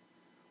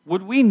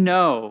 Would we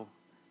know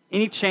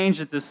any change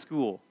at this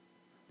school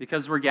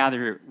because we're gathered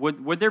here?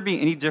 Would there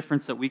be any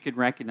difference that we could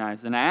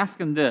recognize? And I asked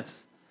them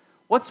this,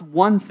 what's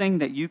one thing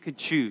that you could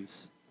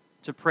choose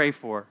to pray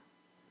for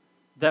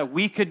that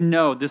we could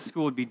know this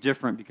school would be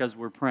different because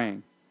we're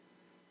praying?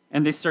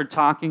 And they started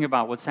talking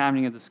about what's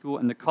happening at the school,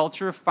 and the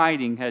culture of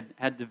fighting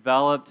had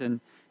developed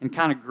and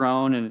kind of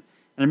grown. And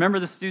I remember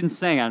the students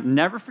saying, I'll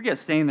never forget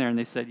staying there, and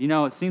they said,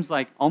 it seems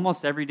like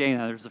almost every day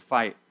now there's a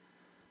fight.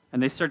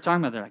 And they started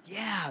talking about it. They're like,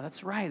 yeah,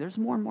 that's right. There's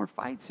more and more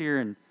fights here.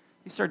 And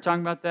they started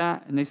talking about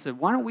that, and they said,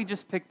 why don't we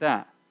just pick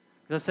that?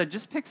 Because I said,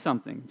 just pick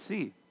something and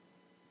see.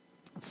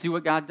 Let's see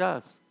what God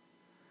does.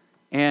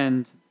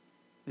 And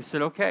they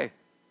said, okay,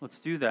 let's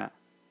do that.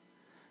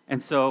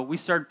 And so we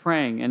started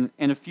praying,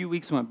 and a few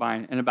weeks went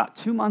by, and about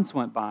 2 months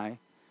went by,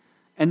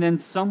 and then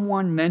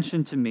someone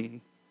mentioned to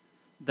me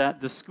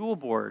that the school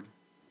board,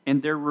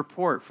 in their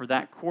report for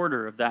that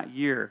quarter of that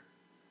year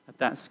at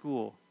that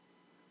school,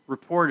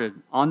 reported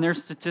on their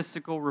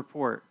statistical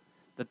report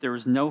that there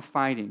was no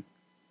fighting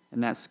in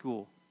that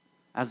school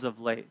as of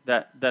late,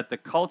 that the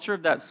culture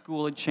of that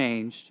school had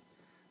changed,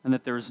 and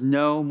that there was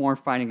no more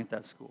fighting at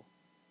that school.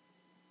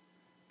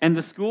 And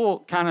the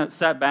school kind of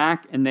sat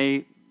back, and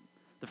the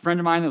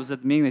friend of mine that was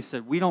at the meeting, they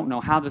said, we don't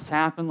know how this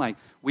happened. Like,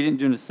 We didn't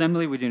do an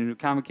assembly. We didn't do a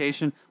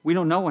convocation. We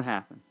don't know what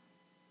happened.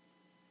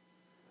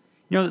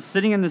 You know, that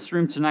sitting in this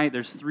room tonight,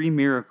 there's 3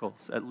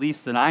 miracles, at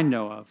least that I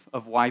know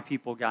of why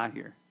people got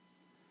here.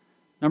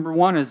 Number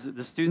 1 is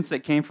the students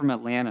that came from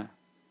Atlanta.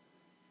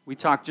 We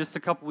talked just a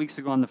couple weeks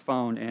ago on the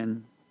phone,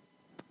 and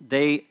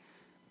they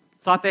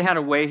thought they had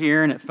a way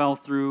here, and it fell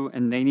through,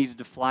 and they needed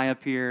to fly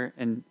up here,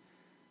 and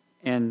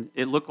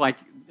it looked like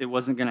it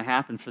wasn't going to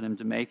happen for them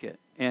to make it.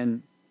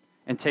 And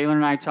Taylor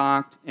and I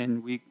talked,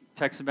 and we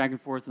texted back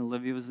and forth, and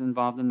Olivia was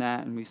involved in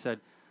that, and we said,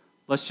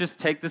 let's just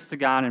take this to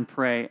God and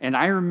pray. And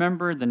I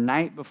remember the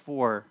night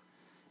before,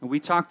 and we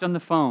talked on the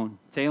phone.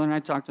 Taylor and I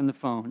talked on the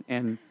phone,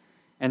 and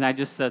I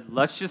just said,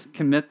 let's just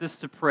commit this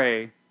to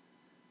pray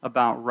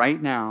about right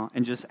now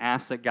and just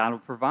ask that God will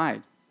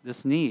provide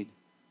this need.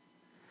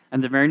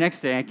 And the very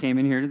next day, I came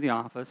in here to the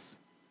office,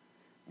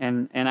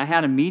 and I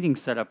had a meeting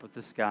set up with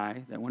this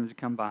guy that wanted to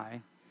come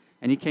by.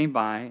 And he came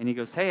by, and he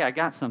goes, hey, I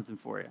got something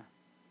for you.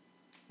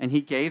 And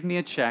he gave me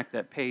a check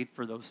that paid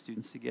for those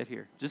students to get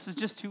here. This is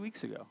just 2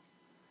 weeks ago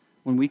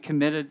when we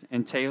committed,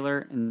 and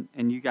Taylor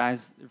and you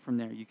guys from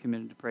there, you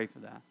committed to pray for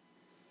that.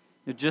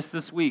 You know, just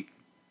this week,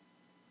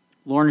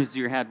 Lauren, who's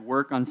here, had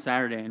work on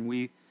Saturday,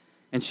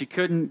 and she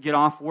couldn't get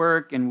off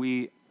work,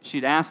 and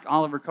she'd ask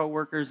all of her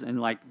coworkers, and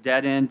like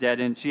dead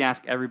end. She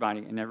asked everybody,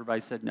 and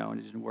everybody said no, and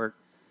it didn't work.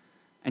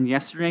 And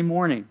yesterday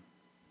morning,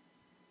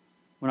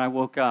 when I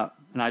woke up,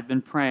 and I'd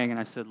been praying, and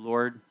I said,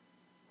 Lord,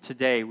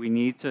 today we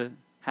need to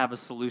have a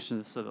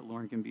solution so that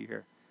Lauren can be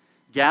here.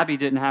 Gabby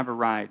didn't have a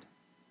ride.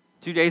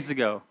 2 days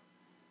ago,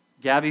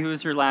 Gabby, who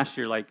was here last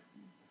year, like,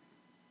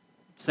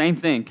 same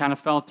thing, kind of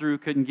fell through,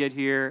 couldn't get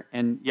here.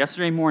 And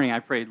yesterday morning, I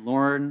prayed,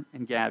 Lauren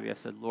and Gabby. I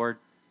said, Lord,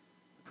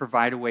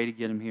 provide a way to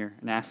get them here,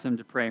 and asked them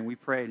to pray. And we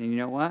prayed. And you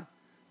know what?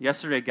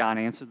 Yesterday, God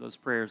answered those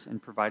prayers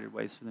and provided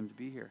ways for them to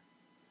be here.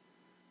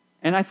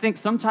 And I think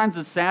sometimes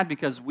it's sad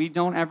because we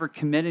don't ever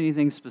commit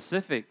anything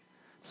specific,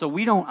 so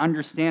we don't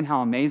understand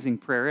how amazing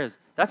prayer is.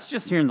 That's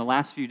just here in the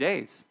last few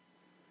days.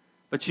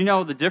 But you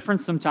know, the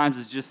difference sometimes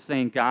is just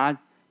saying, God,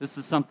 this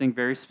is something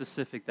very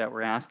specific that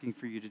we're asking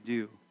for you to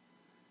do.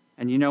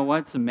 And you know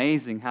what? It's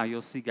amazing how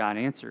you'll see God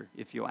answer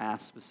if you'll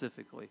ask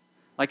specifically.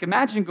 Like,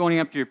 imagine going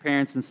up to your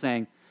parents and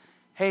saying,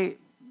 hey,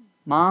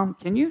 Mom,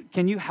 can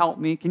you help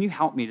me? Can you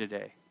help me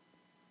today?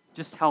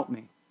 Just help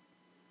me.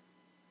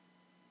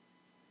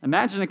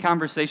 Imagine a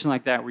conversation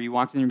like that where you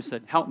walked in there and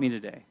said, help me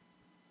today.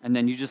 And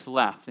then you just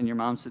left, and your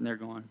mom's sitting there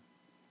going,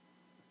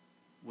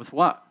 with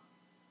what?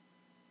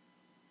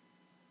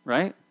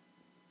 Right?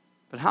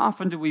 But how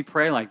often do we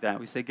pray like that?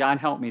 We say, God,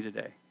 help me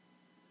today.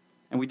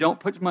 And we don't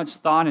put much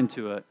thought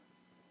into it.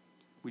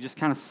 We just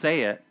kind of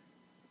say it,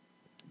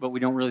 but we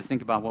don't really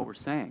think about what we're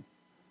saying.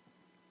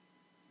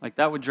 Like,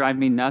 that would drive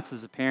me nuts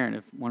as a parent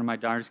if one of my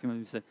daughters came up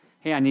and said,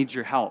 hey, I need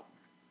your help.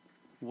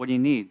 What do you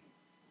need?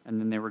 And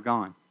then they were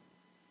gone.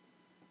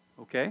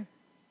 Okay?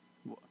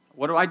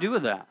 What do I do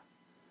with that?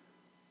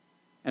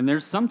 And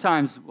there's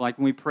sometimes, like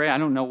when we pray, I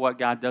don't know what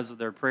God does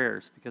with our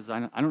prayers because I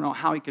don't know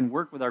how he can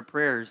work with our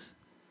prayers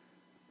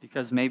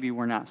because maybe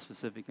we're not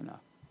specific enough.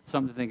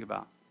 Something to think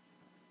about.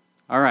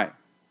 All right.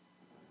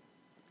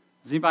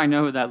 Does anybody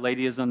know who that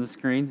lady is on the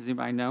screen? Does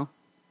anybody know?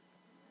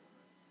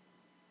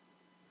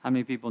 How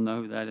many people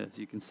know who that is?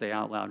 You can say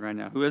out loud right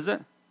now. Who is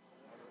it?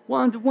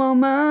 Wonder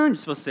Woman. You're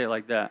supposed to say it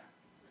like that.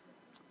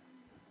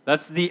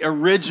 That's the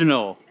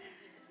original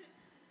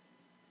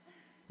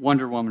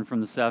Wonder Woman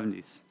from the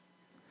 70s.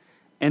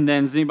 And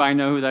then, does anybody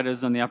know who that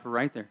is on the upper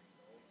right there?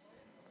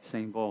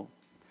 Usain Bolt.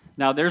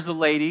 Now, there's a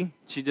lady.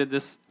 She did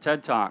this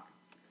TED Talk.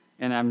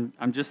 And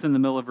I'm just in the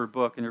middle of her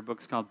book, and her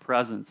book's called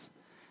Presence.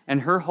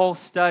 And her whole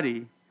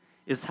study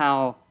is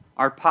how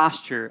our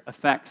posture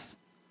affects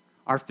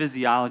our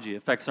physiology,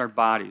 affects our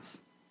bodies.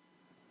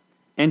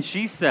 And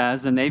she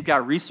says, and they've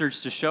got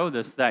research to show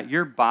this, that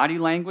your body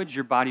language,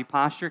 your body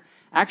posture,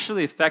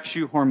 actually affects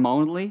you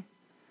hormonally.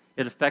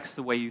 It affects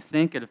the way you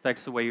think. It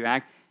affects the way you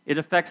act. It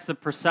affects the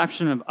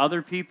perception of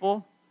other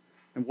people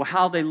and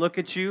how they look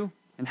at you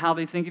and how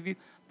they think of you.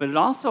 But it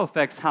also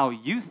affects how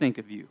you think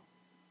of you.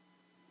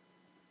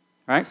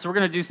 All right, so we're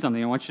going to do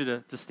something. I want you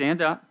to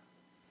stand up.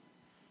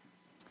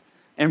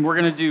 And we're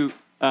going to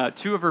do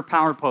 2 of her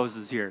power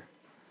poses here.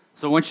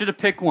 So I want you to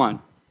pick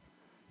one.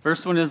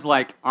 First one is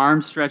like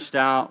arms stretched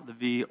out, the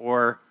V,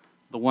 or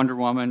the Wonder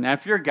Woman. Now,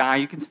 if you're a guy,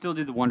 you can still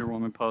do the Wonder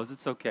Woman pose.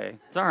 It's okay.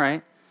 It's all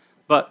right.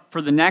 But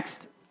for the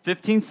next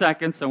 15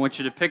 seconds, I want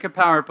you to pick a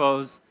power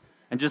pose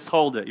and just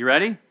hold it. You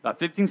ready? About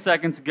 15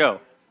 seconds, go.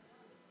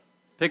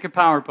 Pick a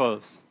power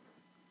pose.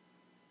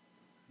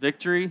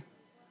 Victory,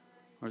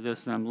 or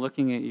this, and I'm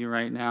looking at you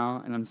right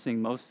now, and I'm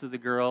seeing most of the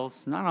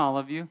girls, not all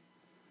of you.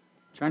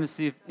 Trying to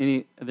see if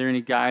are there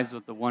any guys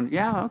with the Wonder,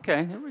 yeah,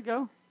 okay, here we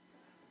go.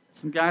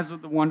 Some guys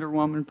with the Wonder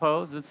Woman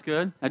pose, that's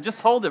good. Now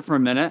just hold it for a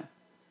minute.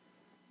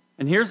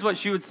 And here's what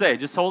she would say.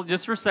 Just hold it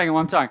just for a second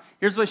while I'm talking.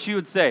 Here's what she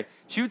would say.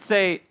 She would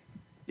say,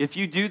 if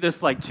you do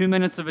this like 2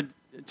 minutes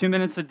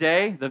a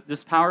day,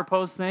 this power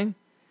pose thing,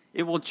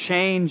 it will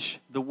change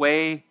the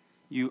way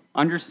you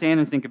understand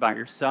and think about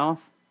yourself,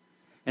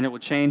 and it will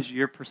change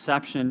your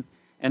perception,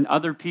 and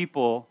other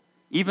people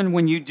even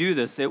when you do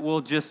this, it will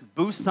just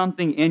boost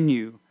something in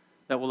you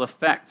that will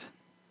affect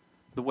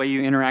the way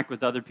you interact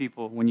with other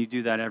people when you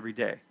do that every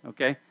day,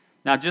 okay?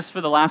 Now, just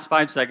for the last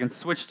 5 seconds,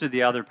 switch to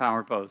the other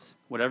power pose.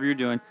 Whatever you're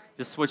doing,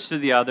 just switch to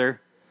the other.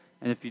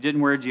 And if you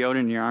didn't wear deodorant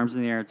and your arms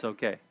in the air, it's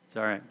okay. It's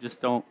all right. Just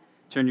don't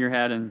turn your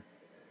head and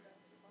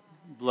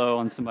blow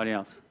on somebody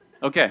else.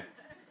 Okay.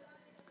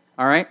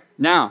 All right.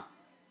 Now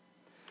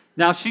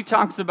she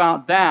talks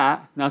about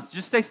that. Now,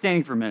 just stay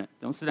standing for a minute.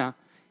 Don't sit down.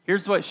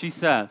 Here's what she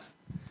says.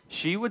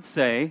 She would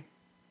say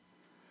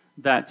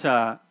that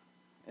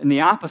in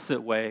the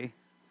opposite way,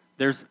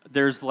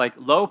 there's like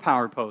low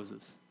power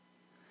poses.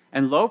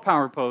 And low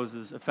power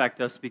poses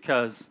affect us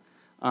because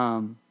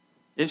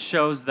it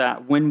shows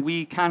that when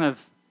we kind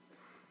of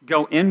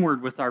go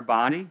inward with our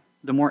body,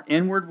 the more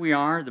inward we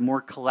are, the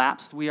more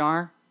collapsed we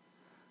are,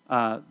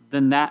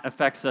 then that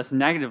affects us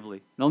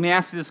negatively. Now, let me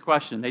ask you this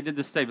question. They did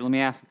this study, but let me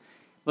ask you.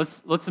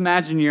 Let's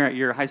imagine you're at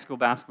your high school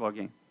basketball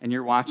game, and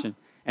you're watching,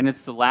 and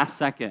it's the last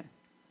second,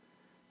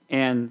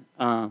 and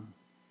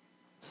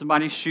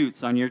somebody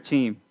shoots on your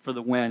team for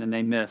the win, and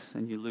they miss,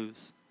 and you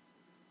lose.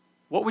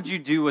 What would you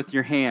do with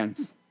your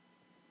hands?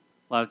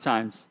 A lot of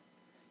times,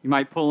 you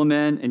might pull them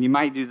in, and you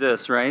might do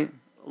this, right?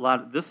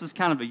 This is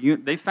kind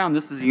of they found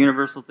this is a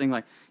universal thing.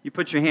 Like you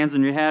put your hands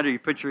on your head, or you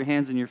put your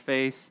hands in your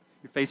face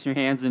in your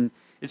hands, and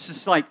it's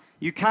just like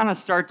you kind of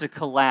start to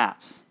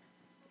collapse.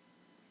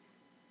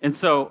 And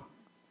so,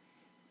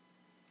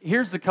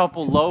 here's a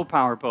couple low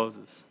power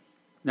poses.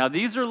 Now,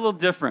 these are a little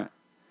different.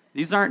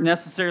 These aren't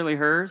necessarily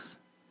hers,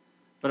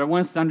 but I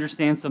want us to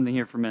understand something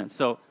here for a minute.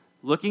 So,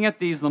 looking at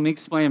these, let me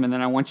explain them, and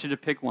then I want you to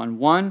pick one.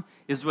 One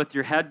is with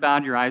your head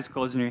bowed, your eyes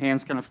closed, and your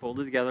hands kind of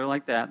folded together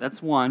like that.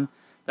 That's one.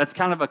 That's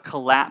kind of a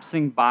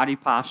collapsing body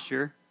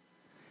posture.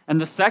 And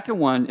the second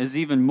one is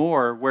even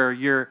more, where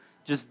you're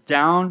just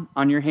down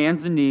on your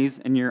hands and knees,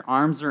 and your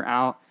arms are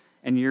out,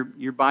 and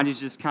your body's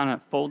just kind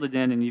of folded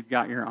in, and you've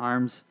got your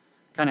arms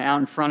kind of out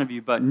in front of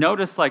you. But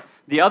notice, like,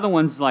 the other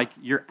one's like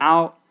you're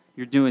out,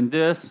 you're doing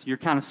this, you're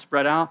kind of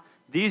spread out.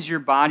 These, your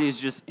body is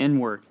just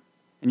inward,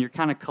 and you're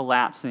kind of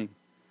collapsing.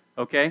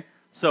 Okay?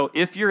 So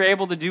if you're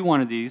able to do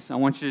one of these, I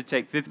want you to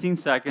take 15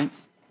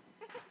 seconds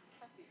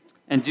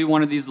and do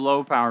one of these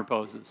low power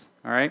poses.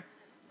 All right?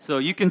 So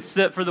you can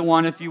sit for the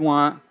one if you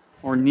want,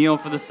 or kneel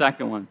for the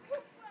second one.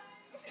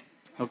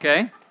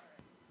 Okay?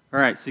 All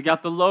right, so you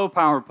got the low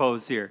power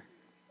pose here.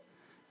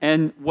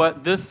 And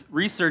what this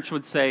research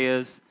would say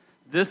is,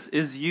 this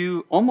is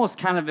you almost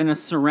kind of in a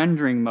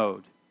surrendering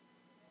mode.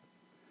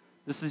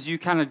 This is you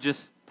kind of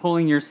just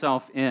pulling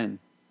yourself in.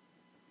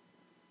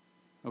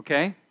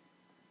 Okay?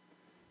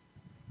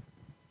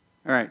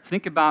 All right,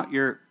 think about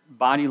your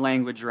body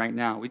language right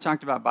now. We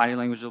talked about body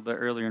language a little bit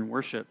earlier in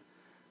worship.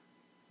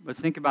 But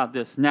think about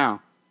this.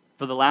 Now,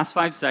 for the last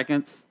 5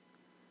 seconds,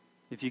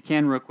 if you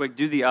can real quick,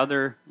 do the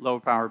other low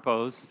power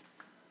pose.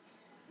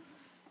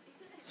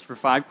 Just for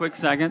 5 quick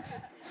seconds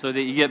so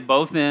that you get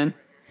both in.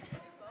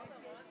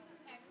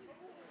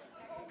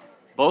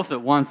 Both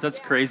at once, that's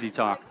crazy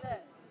talk.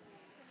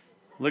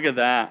 Look at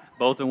that,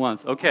 both at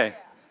once. Okay.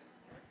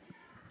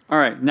 All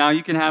right, now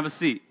you can have a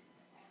seat.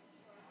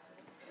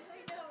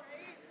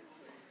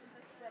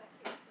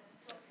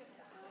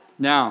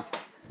 Now,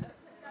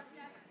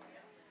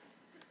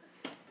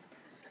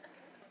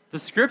 the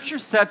scripture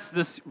sets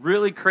this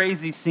really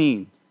crazy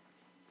scene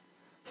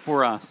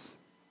for us.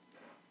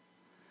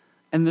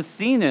 And the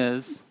scene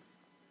is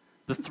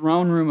the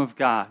throne room of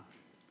God.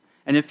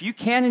 And if you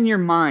can in your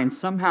mind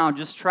somehow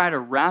just try to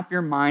wrap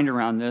your mind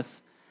around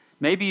this,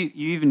 maybe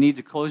you even need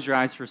to close your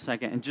eyes for a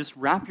second and just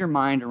wrap your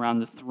mind around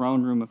the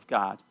throne room of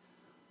God.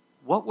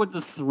 What would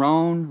the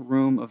throne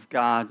room of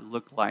God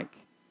look like?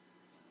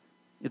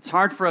 It's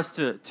hard for us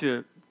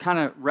to kind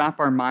of wrap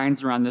our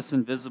minds around this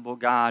invisible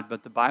God,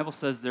 but the Bible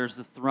says there's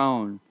a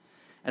throne.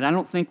 And I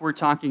don't think we're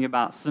talking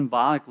about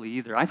symbolically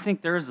either. I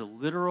think there is a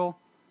literal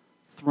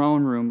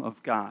throne room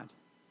of God.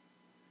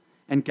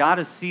 And God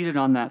is seated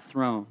on that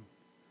throne.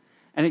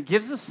 And it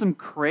gives us some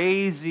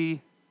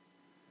crazy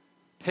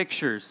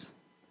pictures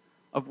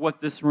of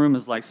what this room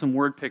is like, some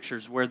word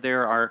pictures where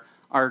there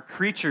are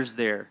creatures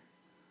there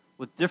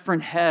with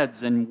different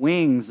heads and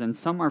wings, and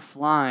some are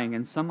flying,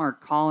 and some are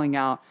calling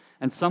out,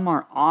 and some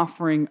are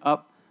offering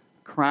up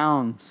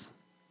crowns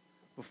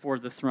before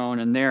the throne,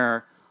 and there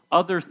are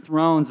other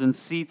thrones and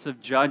seats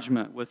of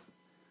judgment with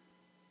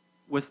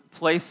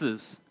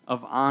places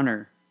of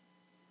honor.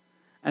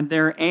 And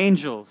there are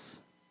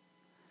angels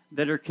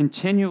that are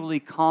continually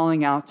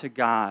calling out to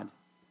God.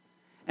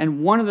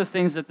 And one of the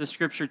things that the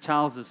scripture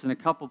tells us in a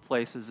couple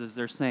places is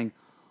they're saying,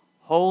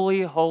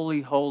 "Holy,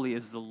 holy, holy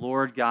is the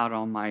Lord God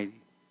Almighty."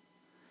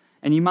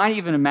 And you might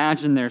even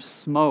imagine there's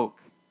smoke.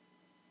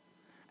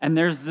 And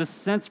there's this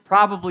sense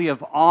probably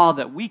of awe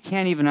that we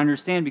can't even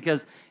understand,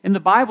 because in the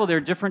Bible there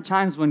are different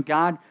times when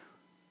God,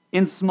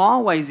 in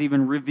small ways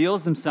even,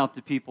 reveals himself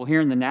to people here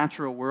in the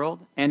natural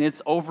world, and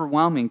it's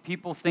overwhelming.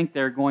 People think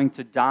they're going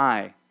to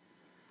die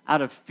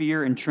out of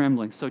fear and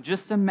trembling. So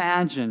just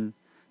imagine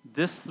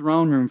this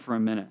throne room for a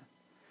minute.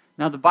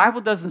 Now, the Bible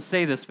doesn't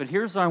say this, but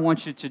here's what I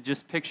want you to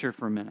just picture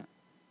for a minute.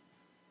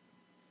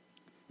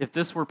 if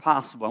this were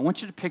possible, I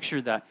want you to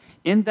picture that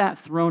in that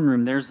throne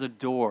room, there's a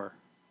door.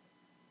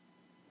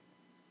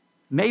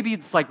 Maybe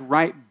it's like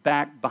right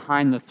back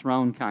behind the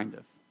throne, kind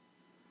of.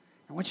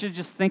 I want you to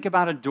just think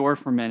about a door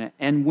for a minute.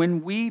 And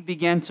when we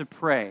begin to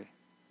pray,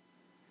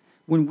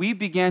 when we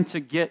begin to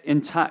get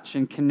in touch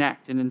and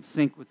connect and in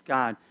sync with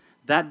God,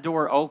 that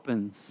door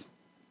opens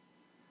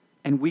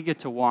and we get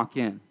to walk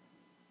in.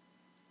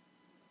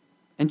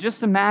 And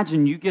just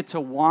imagine you get to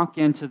walk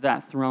into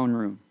that throne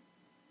room.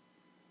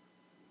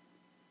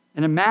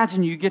 And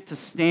imagine you get to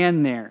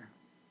stand there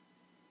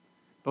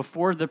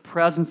before the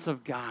presence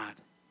of God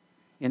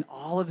in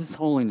all of His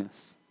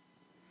holiness,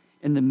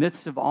 in the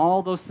midst of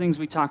all those things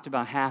we talked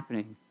about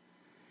happening.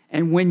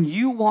 And when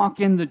you walk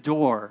in the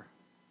door,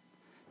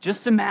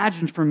 just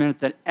imagine for a minute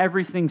that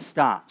everything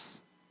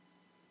stops.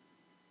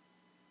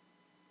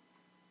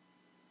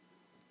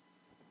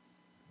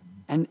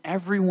 And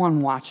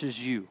everyone watches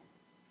you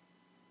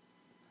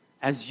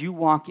as you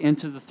walk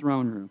into the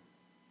throne room.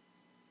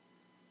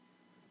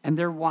 And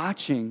they're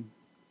watching,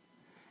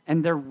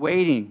 and they're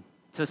waiting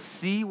to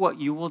see what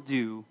you will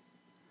do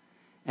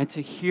and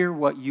to hear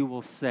what you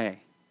will say.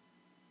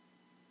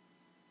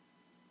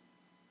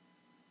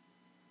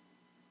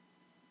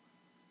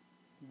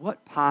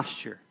 What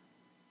posture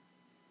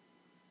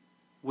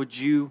would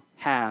you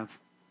have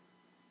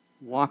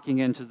walking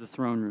into the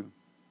throne room?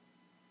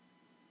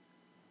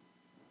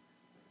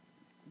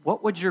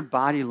 What would your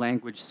body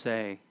language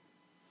say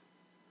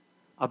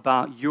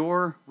about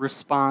your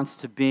response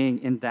to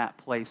being in that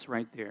place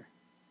right there?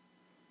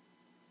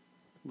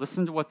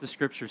 Listen to what the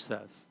scripture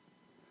says.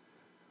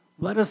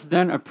 Let us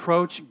then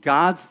approach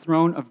God's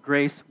throne of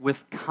grace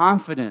with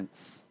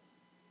confidence,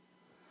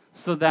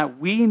 so that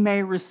we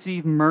may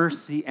receive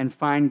mercy and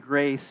find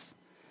grace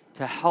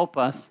to help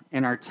us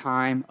in our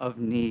time of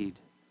need.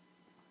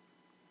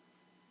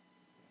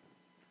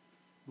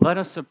 Let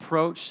us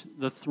approach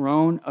the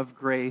throne of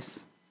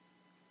grace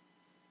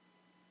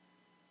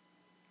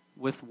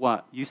with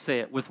what? You say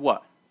it, with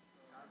what?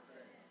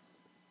 Confidence.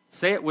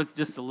 Say it with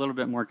just a little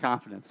bit more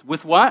confidence.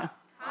 With what?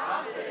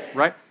 Confidence.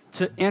 Right?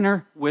 To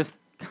enter with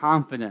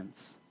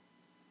confidence.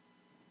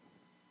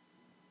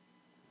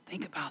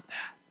 Think about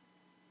that.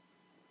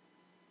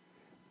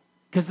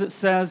 Because it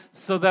says,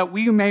 so that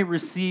we may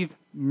receive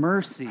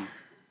mercy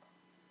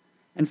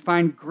and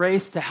find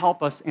grace to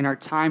help us in our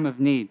time of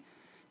need.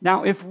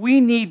 Now, if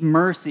we need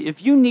mercy,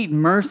 if you need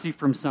mercy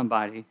from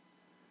somebody,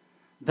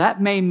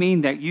 that may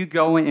mean that you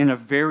go in a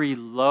very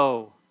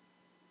low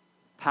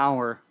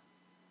power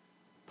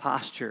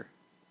posture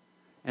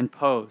and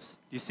pose.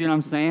 Do you see what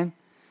I'm saying?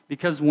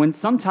 Because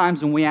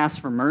sometimes when we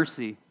ask for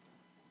mercy,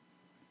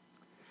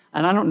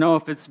 and I don't know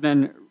if it's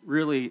been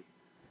really,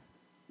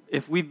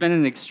 if we've been in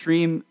an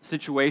extreme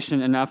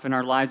situation enough in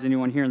our lives,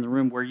 anyone here in the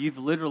room, where you've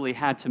literally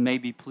had to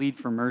maybe plead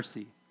for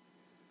mercy.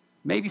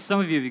 Maybe some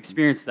of you have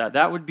experienced that.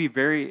 That would be a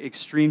very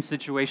extreme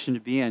situation to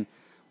be in,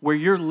 where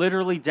you're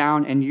literally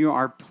down and you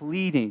are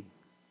pleading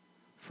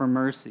for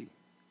mercy.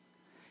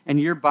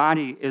 And your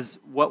body is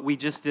what we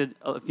just did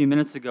a few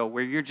minutes ago,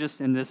 where you're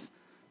just in this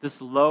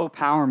low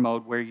power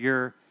mode, where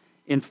you're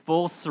in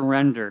full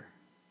surrender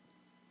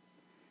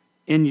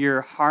in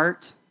your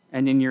heart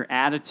and in your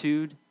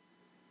attitude,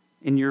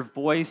 in your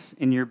voice,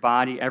 in your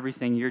body,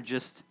 everything. You're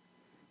just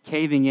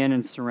caving in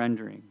and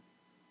surrendering.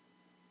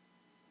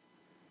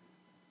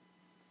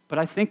 But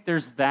I think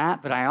there's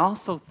that, but I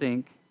also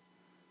think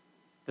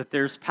that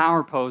there's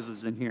power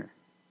poses in here.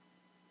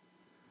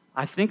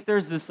 I think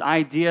there's this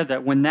idea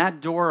that when that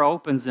door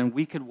opens and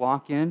we could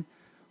walk in,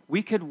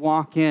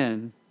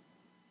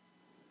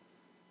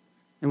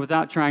 and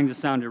without trying to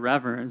sound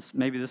irreverent,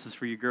 maybe this is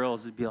for you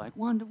girls, it'd be like,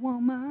 Wonder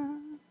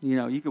Woman. You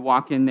know, you could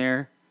walk in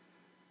there,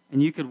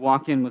 and you could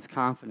walk in with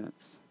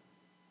confidence.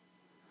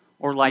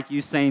 Or like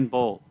Usain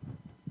Bolt,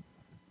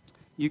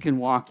 you can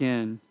walk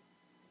in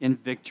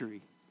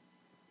victory.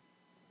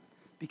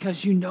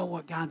 Because you know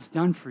what God's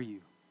done for you.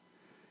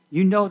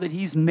 You know that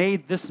He's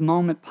made this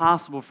moment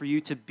possible for you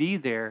to be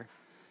there,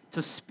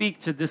 to speak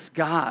to this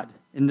God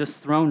in this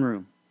throne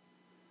room.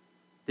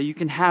 That you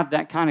can have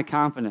that kind of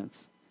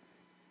confidence.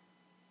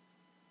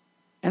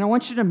 And I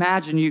want you to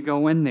imagine you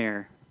go in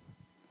there,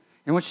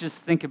 and I want you to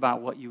just think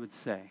about what you would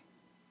say.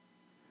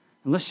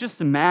 And let's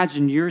just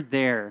imagine you're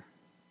there,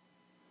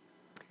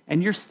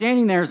 and you're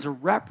standing there as a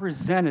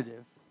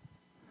representative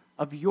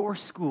of your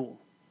school.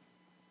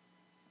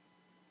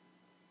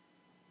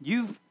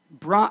 You've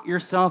brought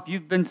yourself,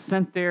 you've been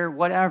sent there,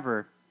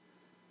 whatever,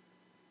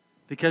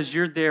 because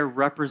you're there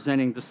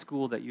representing the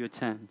school that you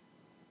attend.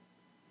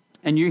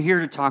 And you're here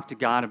to talk to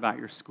God about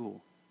your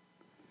school.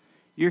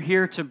 You're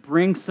here to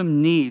bring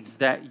some needs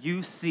that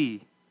you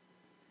see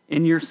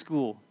in your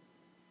school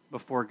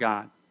before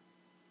God.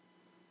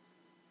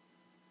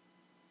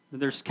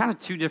 There's kind of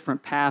two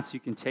different paths you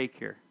can take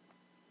here.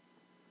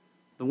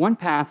 The one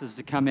path is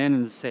to come in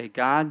and to say,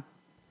 God,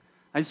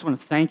 I just want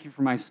to thank you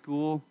for my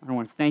school. I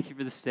want to thank you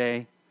for this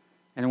day.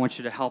 And I want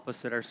you to help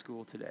us at our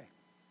school today.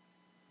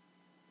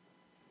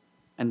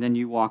 And then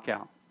you walk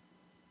out.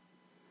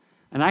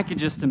 And I could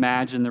just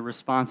imagine the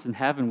response in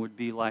heaven would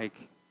be like,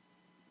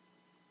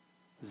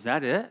 Is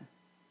that it?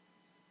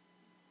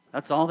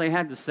 That's all they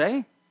had to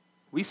say?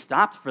 We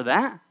stopped for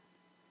that?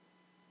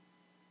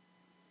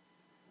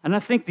 And I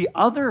think the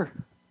other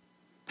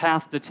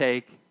path to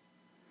take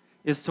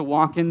is to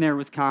walk in there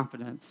with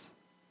confidence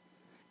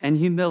and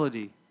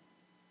humility.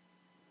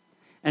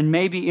 And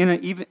maybe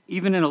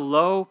even in a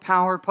low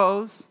power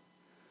pose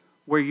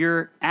where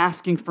you're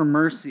asking for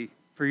mercy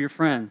for your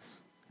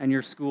friends and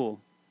your school.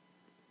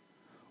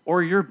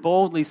 Or you're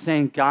boldly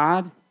saying,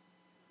 God,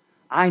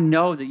 I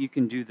know that you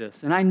can do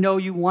this, and I know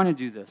you want to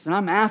do this, and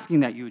I'm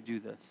asking that you would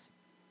do this.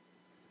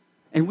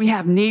 And we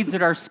have needs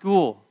at our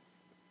school.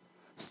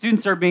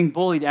 Students are being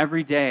bullied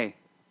every day.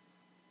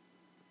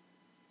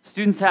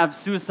 Students have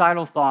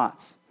suicidal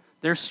thoughts.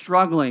 They're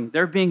struggling.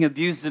 They're being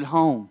abused at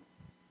home.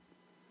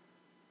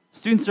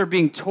 Students are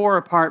being torn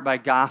apart by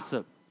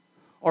gossip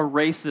or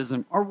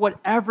racism or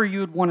whatever you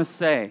would want to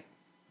say.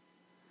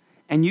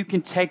 And you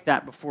can take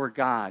that before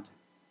God.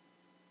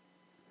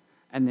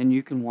 And then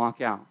you can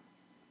walk out.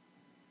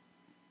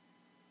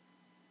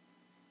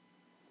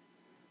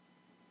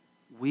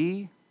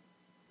 We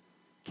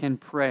can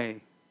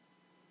pray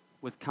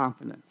with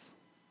confidence.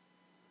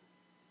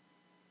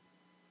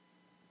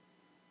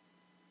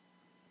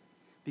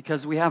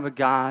 Because we have a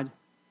God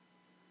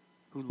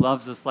who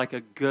loves us like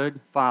a good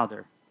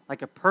father,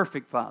 like a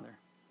perfect father.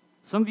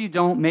 Some of you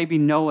don't maybe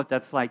know what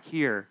that's like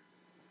here,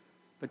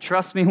 but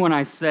trust me when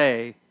I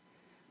say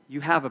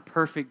you have a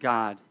perfect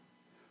God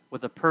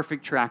with a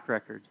perfect track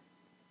record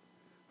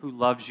who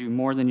loves you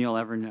more than you'll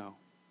ever know.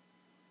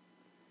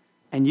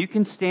 And you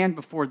can stand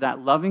before that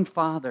loving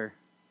Father.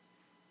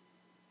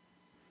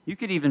 You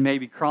could even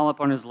maybe crawl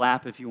up on his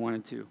lap if you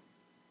wanted to.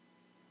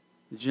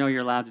 Did you know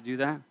you're allowed to do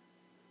that?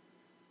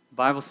 The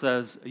Bible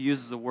says, it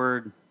uses the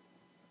word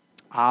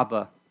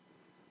Abba,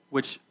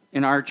 which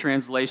in our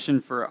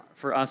translation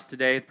for us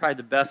today, probably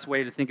the best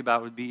way to think about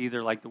it would be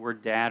either like the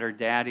word dad or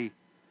daddy.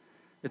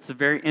 It's a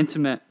very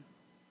intimate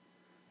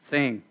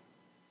thing.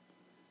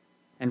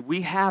 And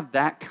we have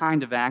that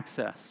kind of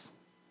access,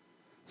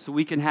 so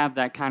we can have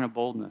that kind of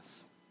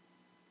boldness.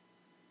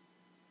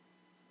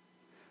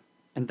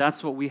 And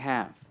that's what we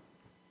have.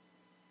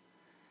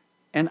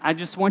 And I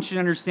just want you to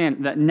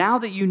understand that now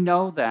that you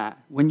know that,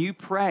 when you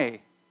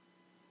pray,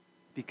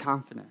 be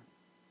confident.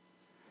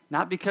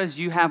 Not because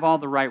you have all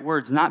the right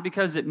words, not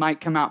because it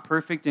might come out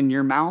perfect in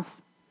your mouth,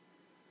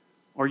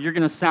 or you're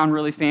going to sound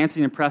really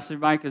fancy and impressive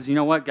by it, because you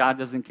know what? God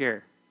doesn't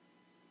care.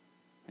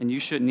 And you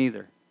shouldn't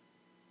either.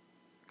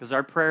 Because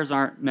our prayers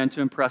aren't meant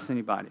to impress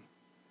anybody.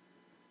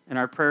 And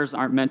our prayers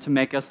aren't meant to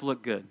make us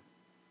look good.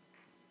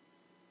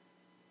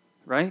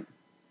 Right?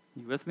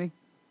 You with me?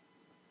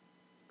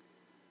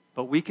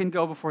 But we can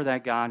go before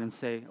that God and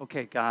say,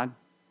 okay, God,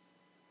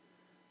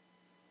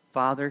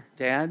 Father,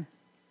 Dad,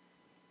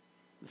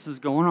 this is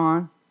going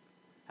on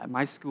at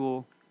my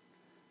school,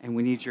 and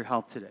we need your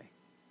help today.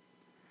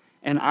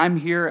 And I'm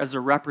here as a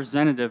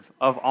representative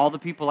of all the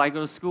people I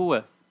go to school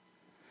with.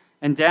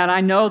 And Dad,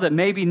 I know that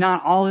maybe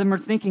not all of them are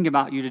thinking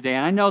about you today.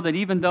 And I know that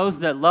even those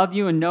that love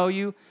you and know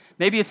you,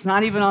 maybe it's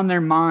not even on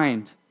their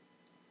mind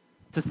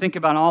to think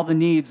about all the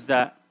needs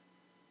that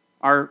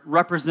are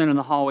represented in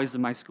the hallways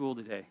of my school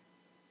today.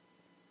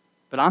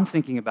 But I'm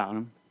thinking about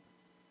them.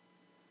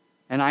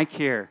 And I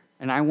care.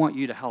 And I want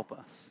you to help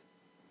us.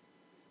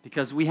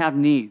 Because we have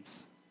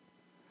needs.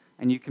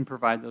 And you can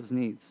provide those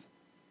needs.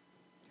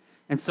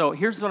 And so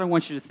here's what I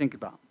want you to think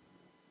about.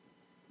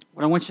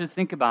 What I want you to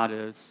think about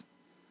is,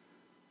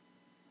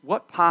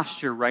 what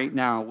posture right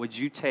now would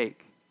you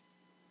take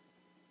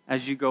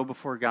as you go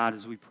before God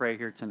as we pray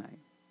here tonight?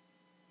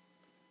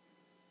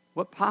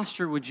 What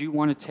posture would you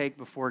want to take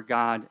before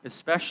God,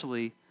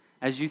 especially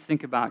as you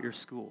think about your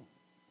school?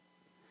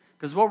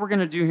 Because what we're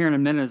going to do here in a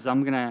minute is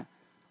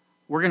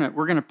we're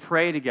going to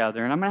pray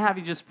together, and I'm going to have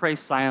you just pray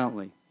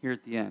silently here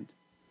at the end.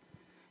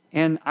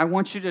 And I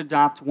want you to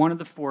adopt one of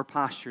the 4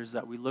 postures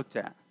that we looked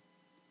at.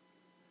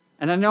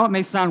 And I know it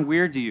may sound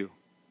weird to you,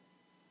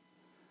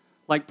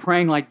 like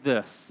praying like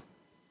this.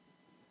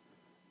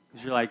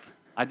 Because you're like,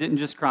 I didn't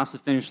just cross the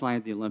finish line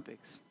at the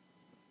Olympics.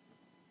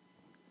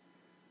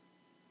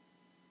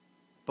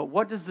 But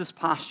what does this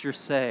posture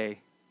say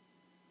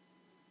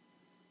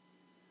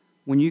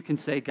when you can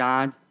say,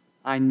 God,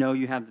 I know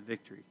you have the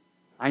victory.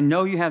 I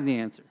know you have the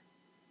answer.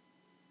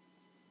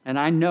 And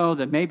I know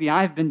that maybe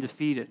I've been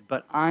defeated,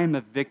 but I'm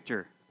a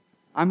victor.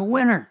 I'm a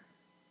winner.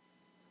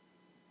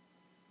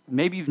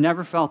 Maybe you've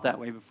never felt that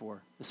way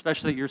before,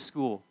 especially at your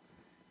school.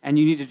 And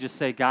you need to just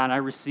say, God, I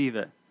receive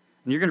it.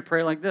 And you're going to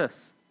pray like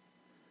this.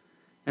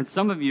 And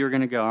some of you are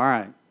going to go, all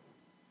right,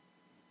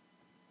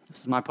 this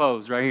is my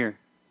pose right here.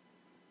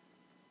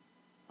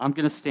 I'm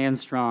going to stand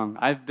strong.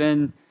 I've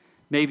been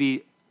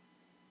maybe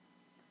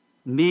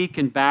meek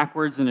and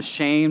backwards and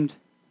ashamed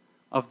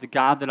of the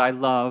God that I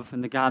love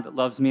and the God that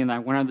loves me and I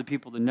want other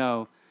people to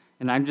know,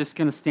 and I'm just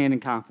going to stand in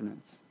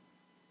confidence.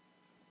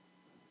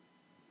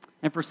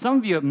 And for some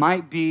of you, it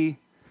might be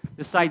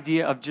this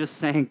idea of just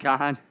saying,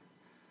 God,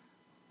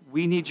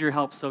 we need your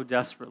help so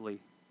desperately.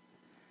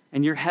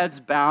 And your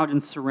head's bowed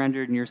and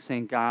surrendered, and you're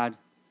saying, God,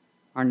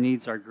 our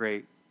needs are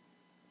great.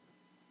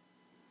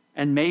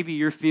 And maybe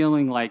you're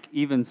feeling like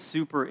even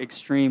super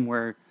extreme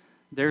where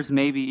there's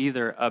maybe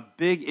either a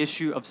big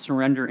issue of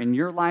surrender in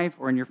your life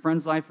or in your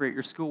friend's life or at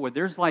your school where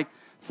there's like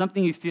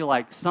something you feel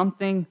like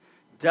something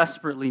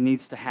desperately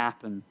needs to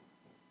happen.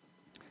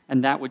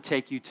 And that would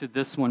take you to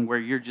this one where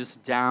you're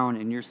just down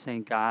and you're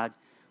saying, God,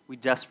 we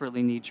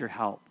desperately need your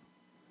help.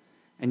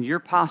 And your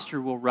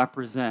posture will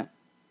represent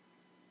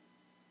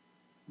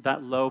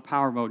that low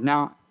power mode.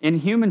 Now, in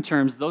human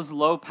terms, those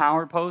low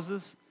power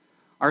poses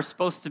are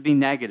supposed to be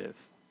negative.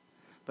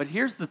 But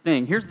here's the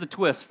thing, here's the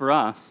twist for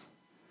us,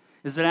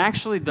 is that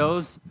actually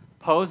those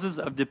poses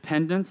of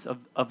dependence,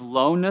 of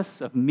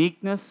lowness, of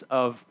meekness,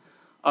 of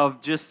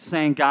just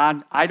saying,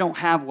 God, I don't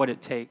have what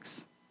it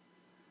takes,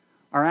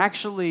 are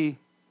actually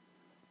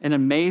an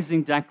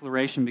amazing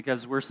declaration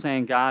because we're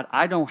saying, God,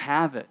 I don't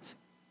have it.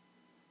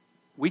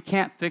 We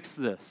can't fix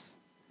this.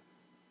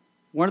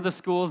 One of the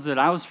schools that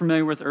I was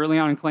familiar with early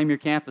on in Claim Your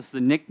Campus, the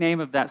nickname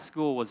of that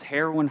school was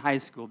Heroin High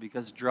School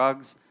because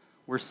drugs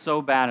were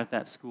so bad at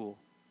that school.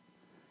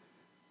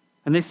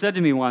 And they said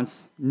to me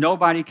once,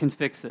 nobody can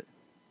fix it.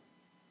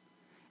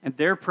 And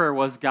their prayer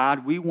was,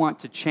 God, we want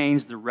to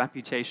change the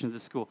reputation of the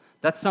school.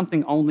 That's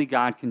something only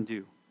God can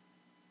do.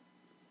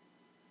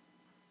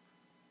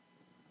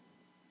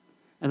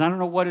 And I don't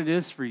know what it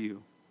is for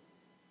you.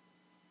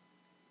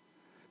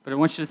 But I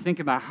want you to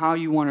think about how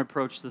you want to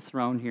approach the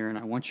throne here. And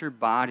I want your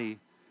body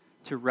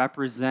to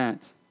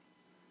represent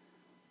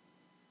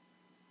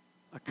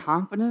a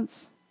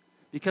confidence.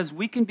 Because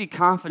we can be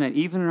confident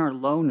even in our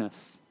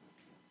lowness.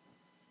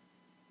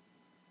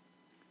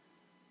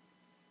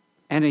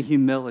 And a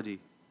humility.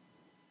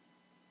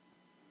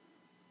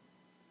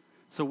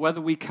 So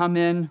whether we come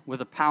in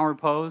with a power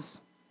pose,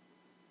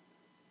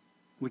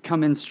 we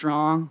come in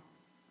strong,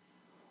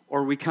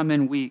 or we come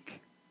in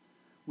weak,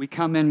 we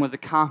come in with a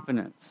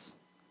confidence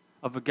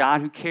of a God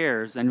who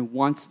cares and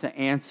wants to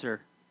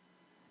answer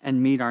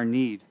and meet our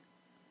need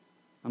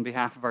on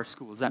behalf of our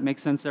school. Does that make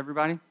sense,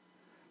 everybody?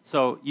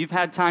 So you've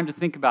had time to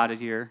think about it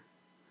here.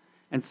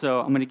 And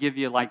so I'm going to give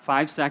you like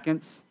 5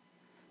 seconds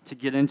to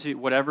get into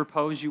whatever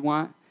pose you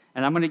want.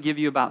 And I'm going to give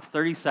you about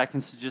 30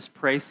 seconds to just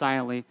pray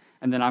silently.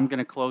 And then I'm going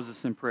to close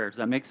this in prayer. Does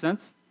that make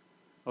sense?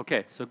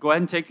 Okay, so go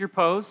ahead and take your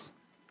pose.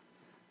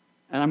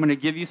 And I'm going to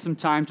give you some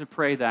time to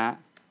pray that.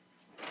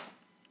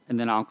 And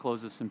then I'll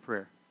close this in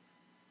prayer.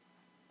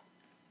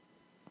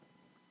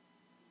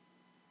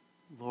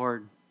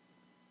 Lord,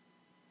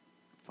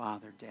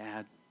 Father,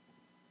 Dad,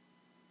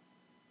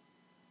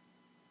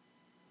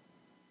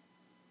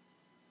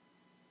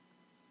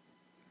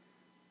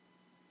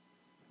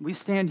 we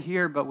stand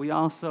here, but we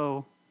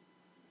also,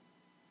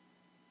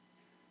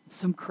 in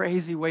some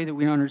crazy way that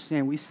we don't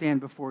understand, we stand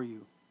before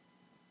you.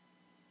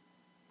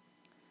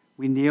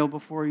 We kneel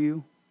before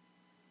you.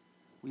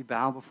 We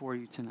bow before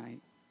you tonight.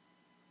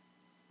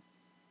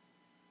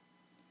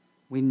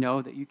 We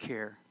know that you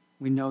care.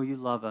 We know you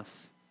love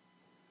us.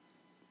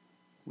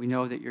 We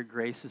know that your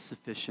grace is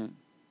sufficient.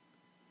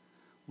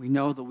 We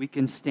know that we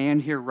can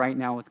stand here right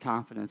now with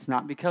confidence,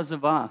 not because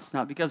of us,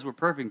 not because we're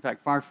perfect, in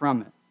fact, far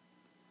from it.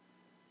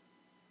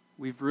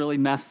 We've really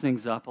messed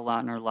things up a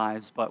lot in our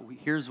lives, but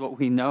here's what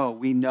we know.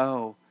 We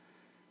know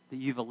that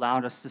you've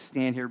allowed us to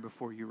stand here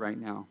before you right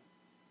now.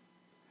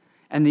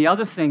 And the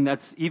other thing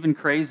that's even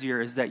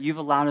crazier is that you've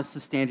allowed us to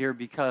stand here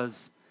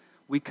because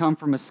we come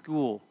from a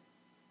school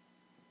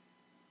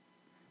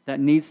that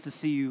needs to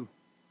see you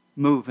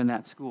move in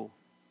that school.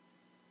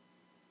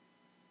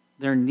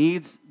 There are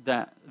needs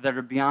that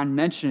are beyond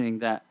mentioning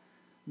that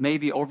may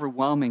be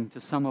overwhelming to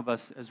some of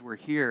us as we're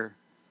here.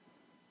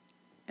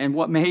 And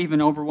what may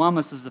even overwhelm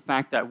us is the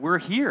fact that we're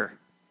here.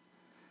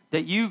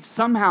 That you've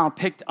somehow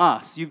picked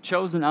us. You've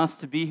chosen us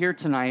to be here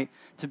tonight,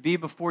 to be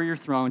before your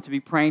throne, to be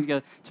praying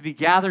together, to be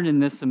gathered in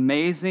this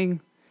amazing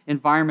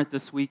environment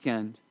this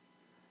weekend.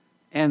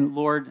 And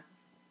Lord,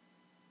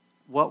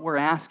 what we're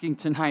asking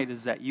tonight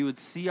is that you would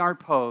see our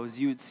pose,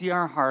 you would see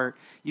our heart,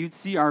 you'd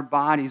see our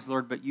bodies,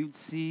 Lord, but you'd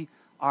see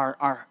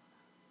our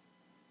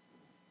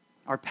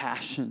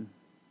passion.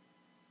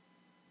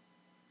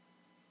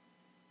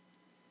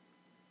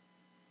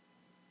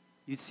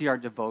 You'd see our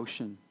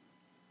devotion.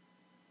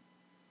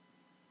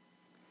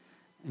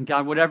 And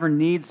God, whatever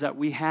needs that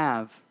we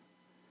have,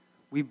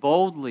 we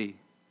boldly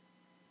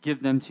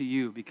give them to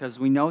you because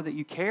we know that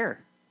you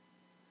care.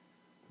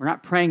 We're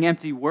not praying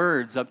empty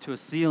words up to a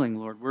ceiling,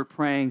 Lord. We're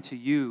praying to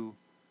you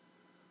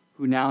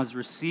who now is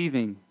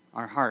receiving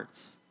our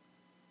hearts.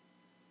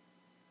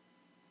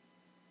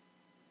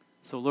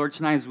 So, Lord,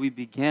 tonight as we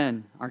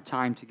begin our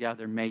time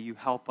together, may you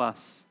help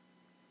us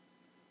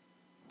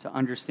to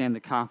understand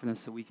the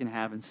confidence that we can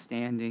have in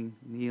standing,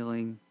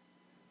 kneeling,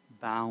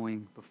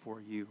 bowing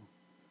before you.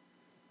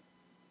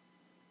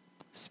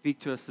 Speak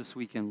to us this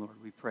weekend, Lord,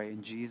 we pray.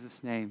 In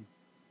Jesus' name,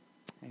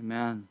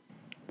 amen.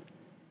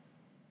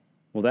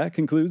 Well, that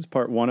concludes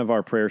part 1 of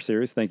our prayer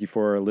series. Thank you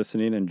for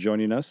listening and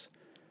joining us.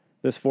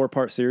 This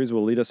 4-part series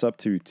will lead us up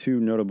to 2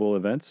 notable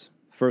events.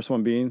 First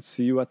one being,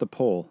 see you at the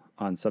pole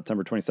on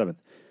September 27th.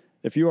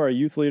 If you are a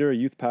youth leader, a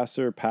youth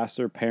pastor,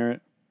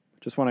 parent,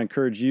 just want to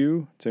encourage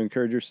you to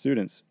encourage your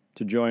students.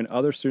 to join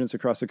other students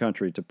across the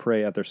country to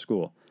pray at their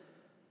school.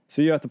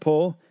 See You at the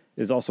Pole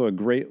is also a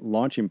great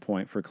launching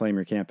point for Claim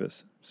Your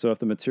Campus. So if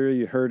the material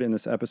you heard in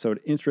this episode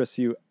interests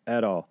you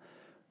at all,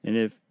 and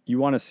if you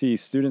want to see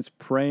students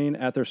praying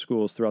at their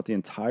schools throughout the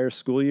entire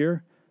school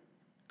year,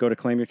 go to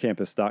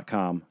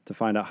claimyourcampus.com to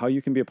find out how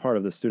you can be a part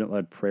of the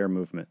student-led prayer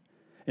movement.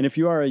 And if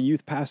you are a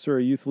youth pastor or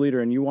a youth leader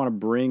and you want to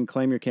bring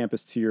Claim Your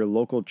Campus to your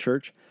local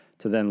church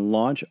to then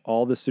launch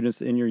all the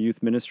students in your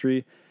youth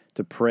ministry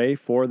to pray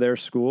for their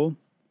school,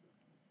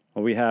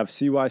 well, we have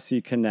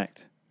CYC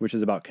Connect, which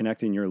is about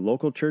connecting your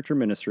local church or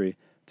ministry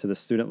to the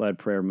student-led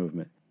prayer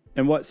movement.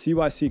 And what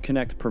CYC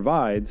Connect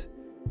provides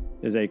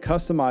is a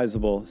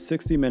customizable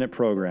 60-minute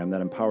program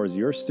that empowers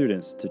your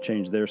students to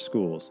change their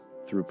schools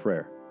through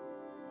prayer.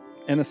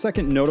 And the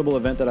second notable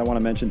event that I want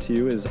to mention to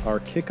you is our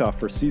kickoff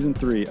for Season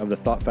 3 of the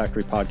Thought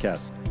Factory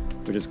podcast,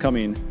 which is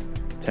coming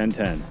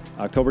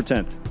October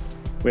 10th.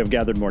 We have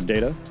gathered more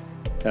data,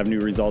 have new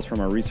results from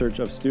our research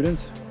of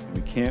students, and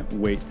we can't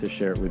wait to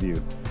share it with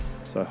you.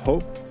 So I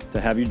hope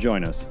to have you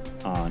join us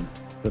on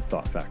the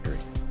Thought Factory.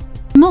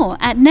 More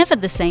at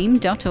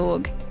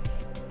neverthesame.org.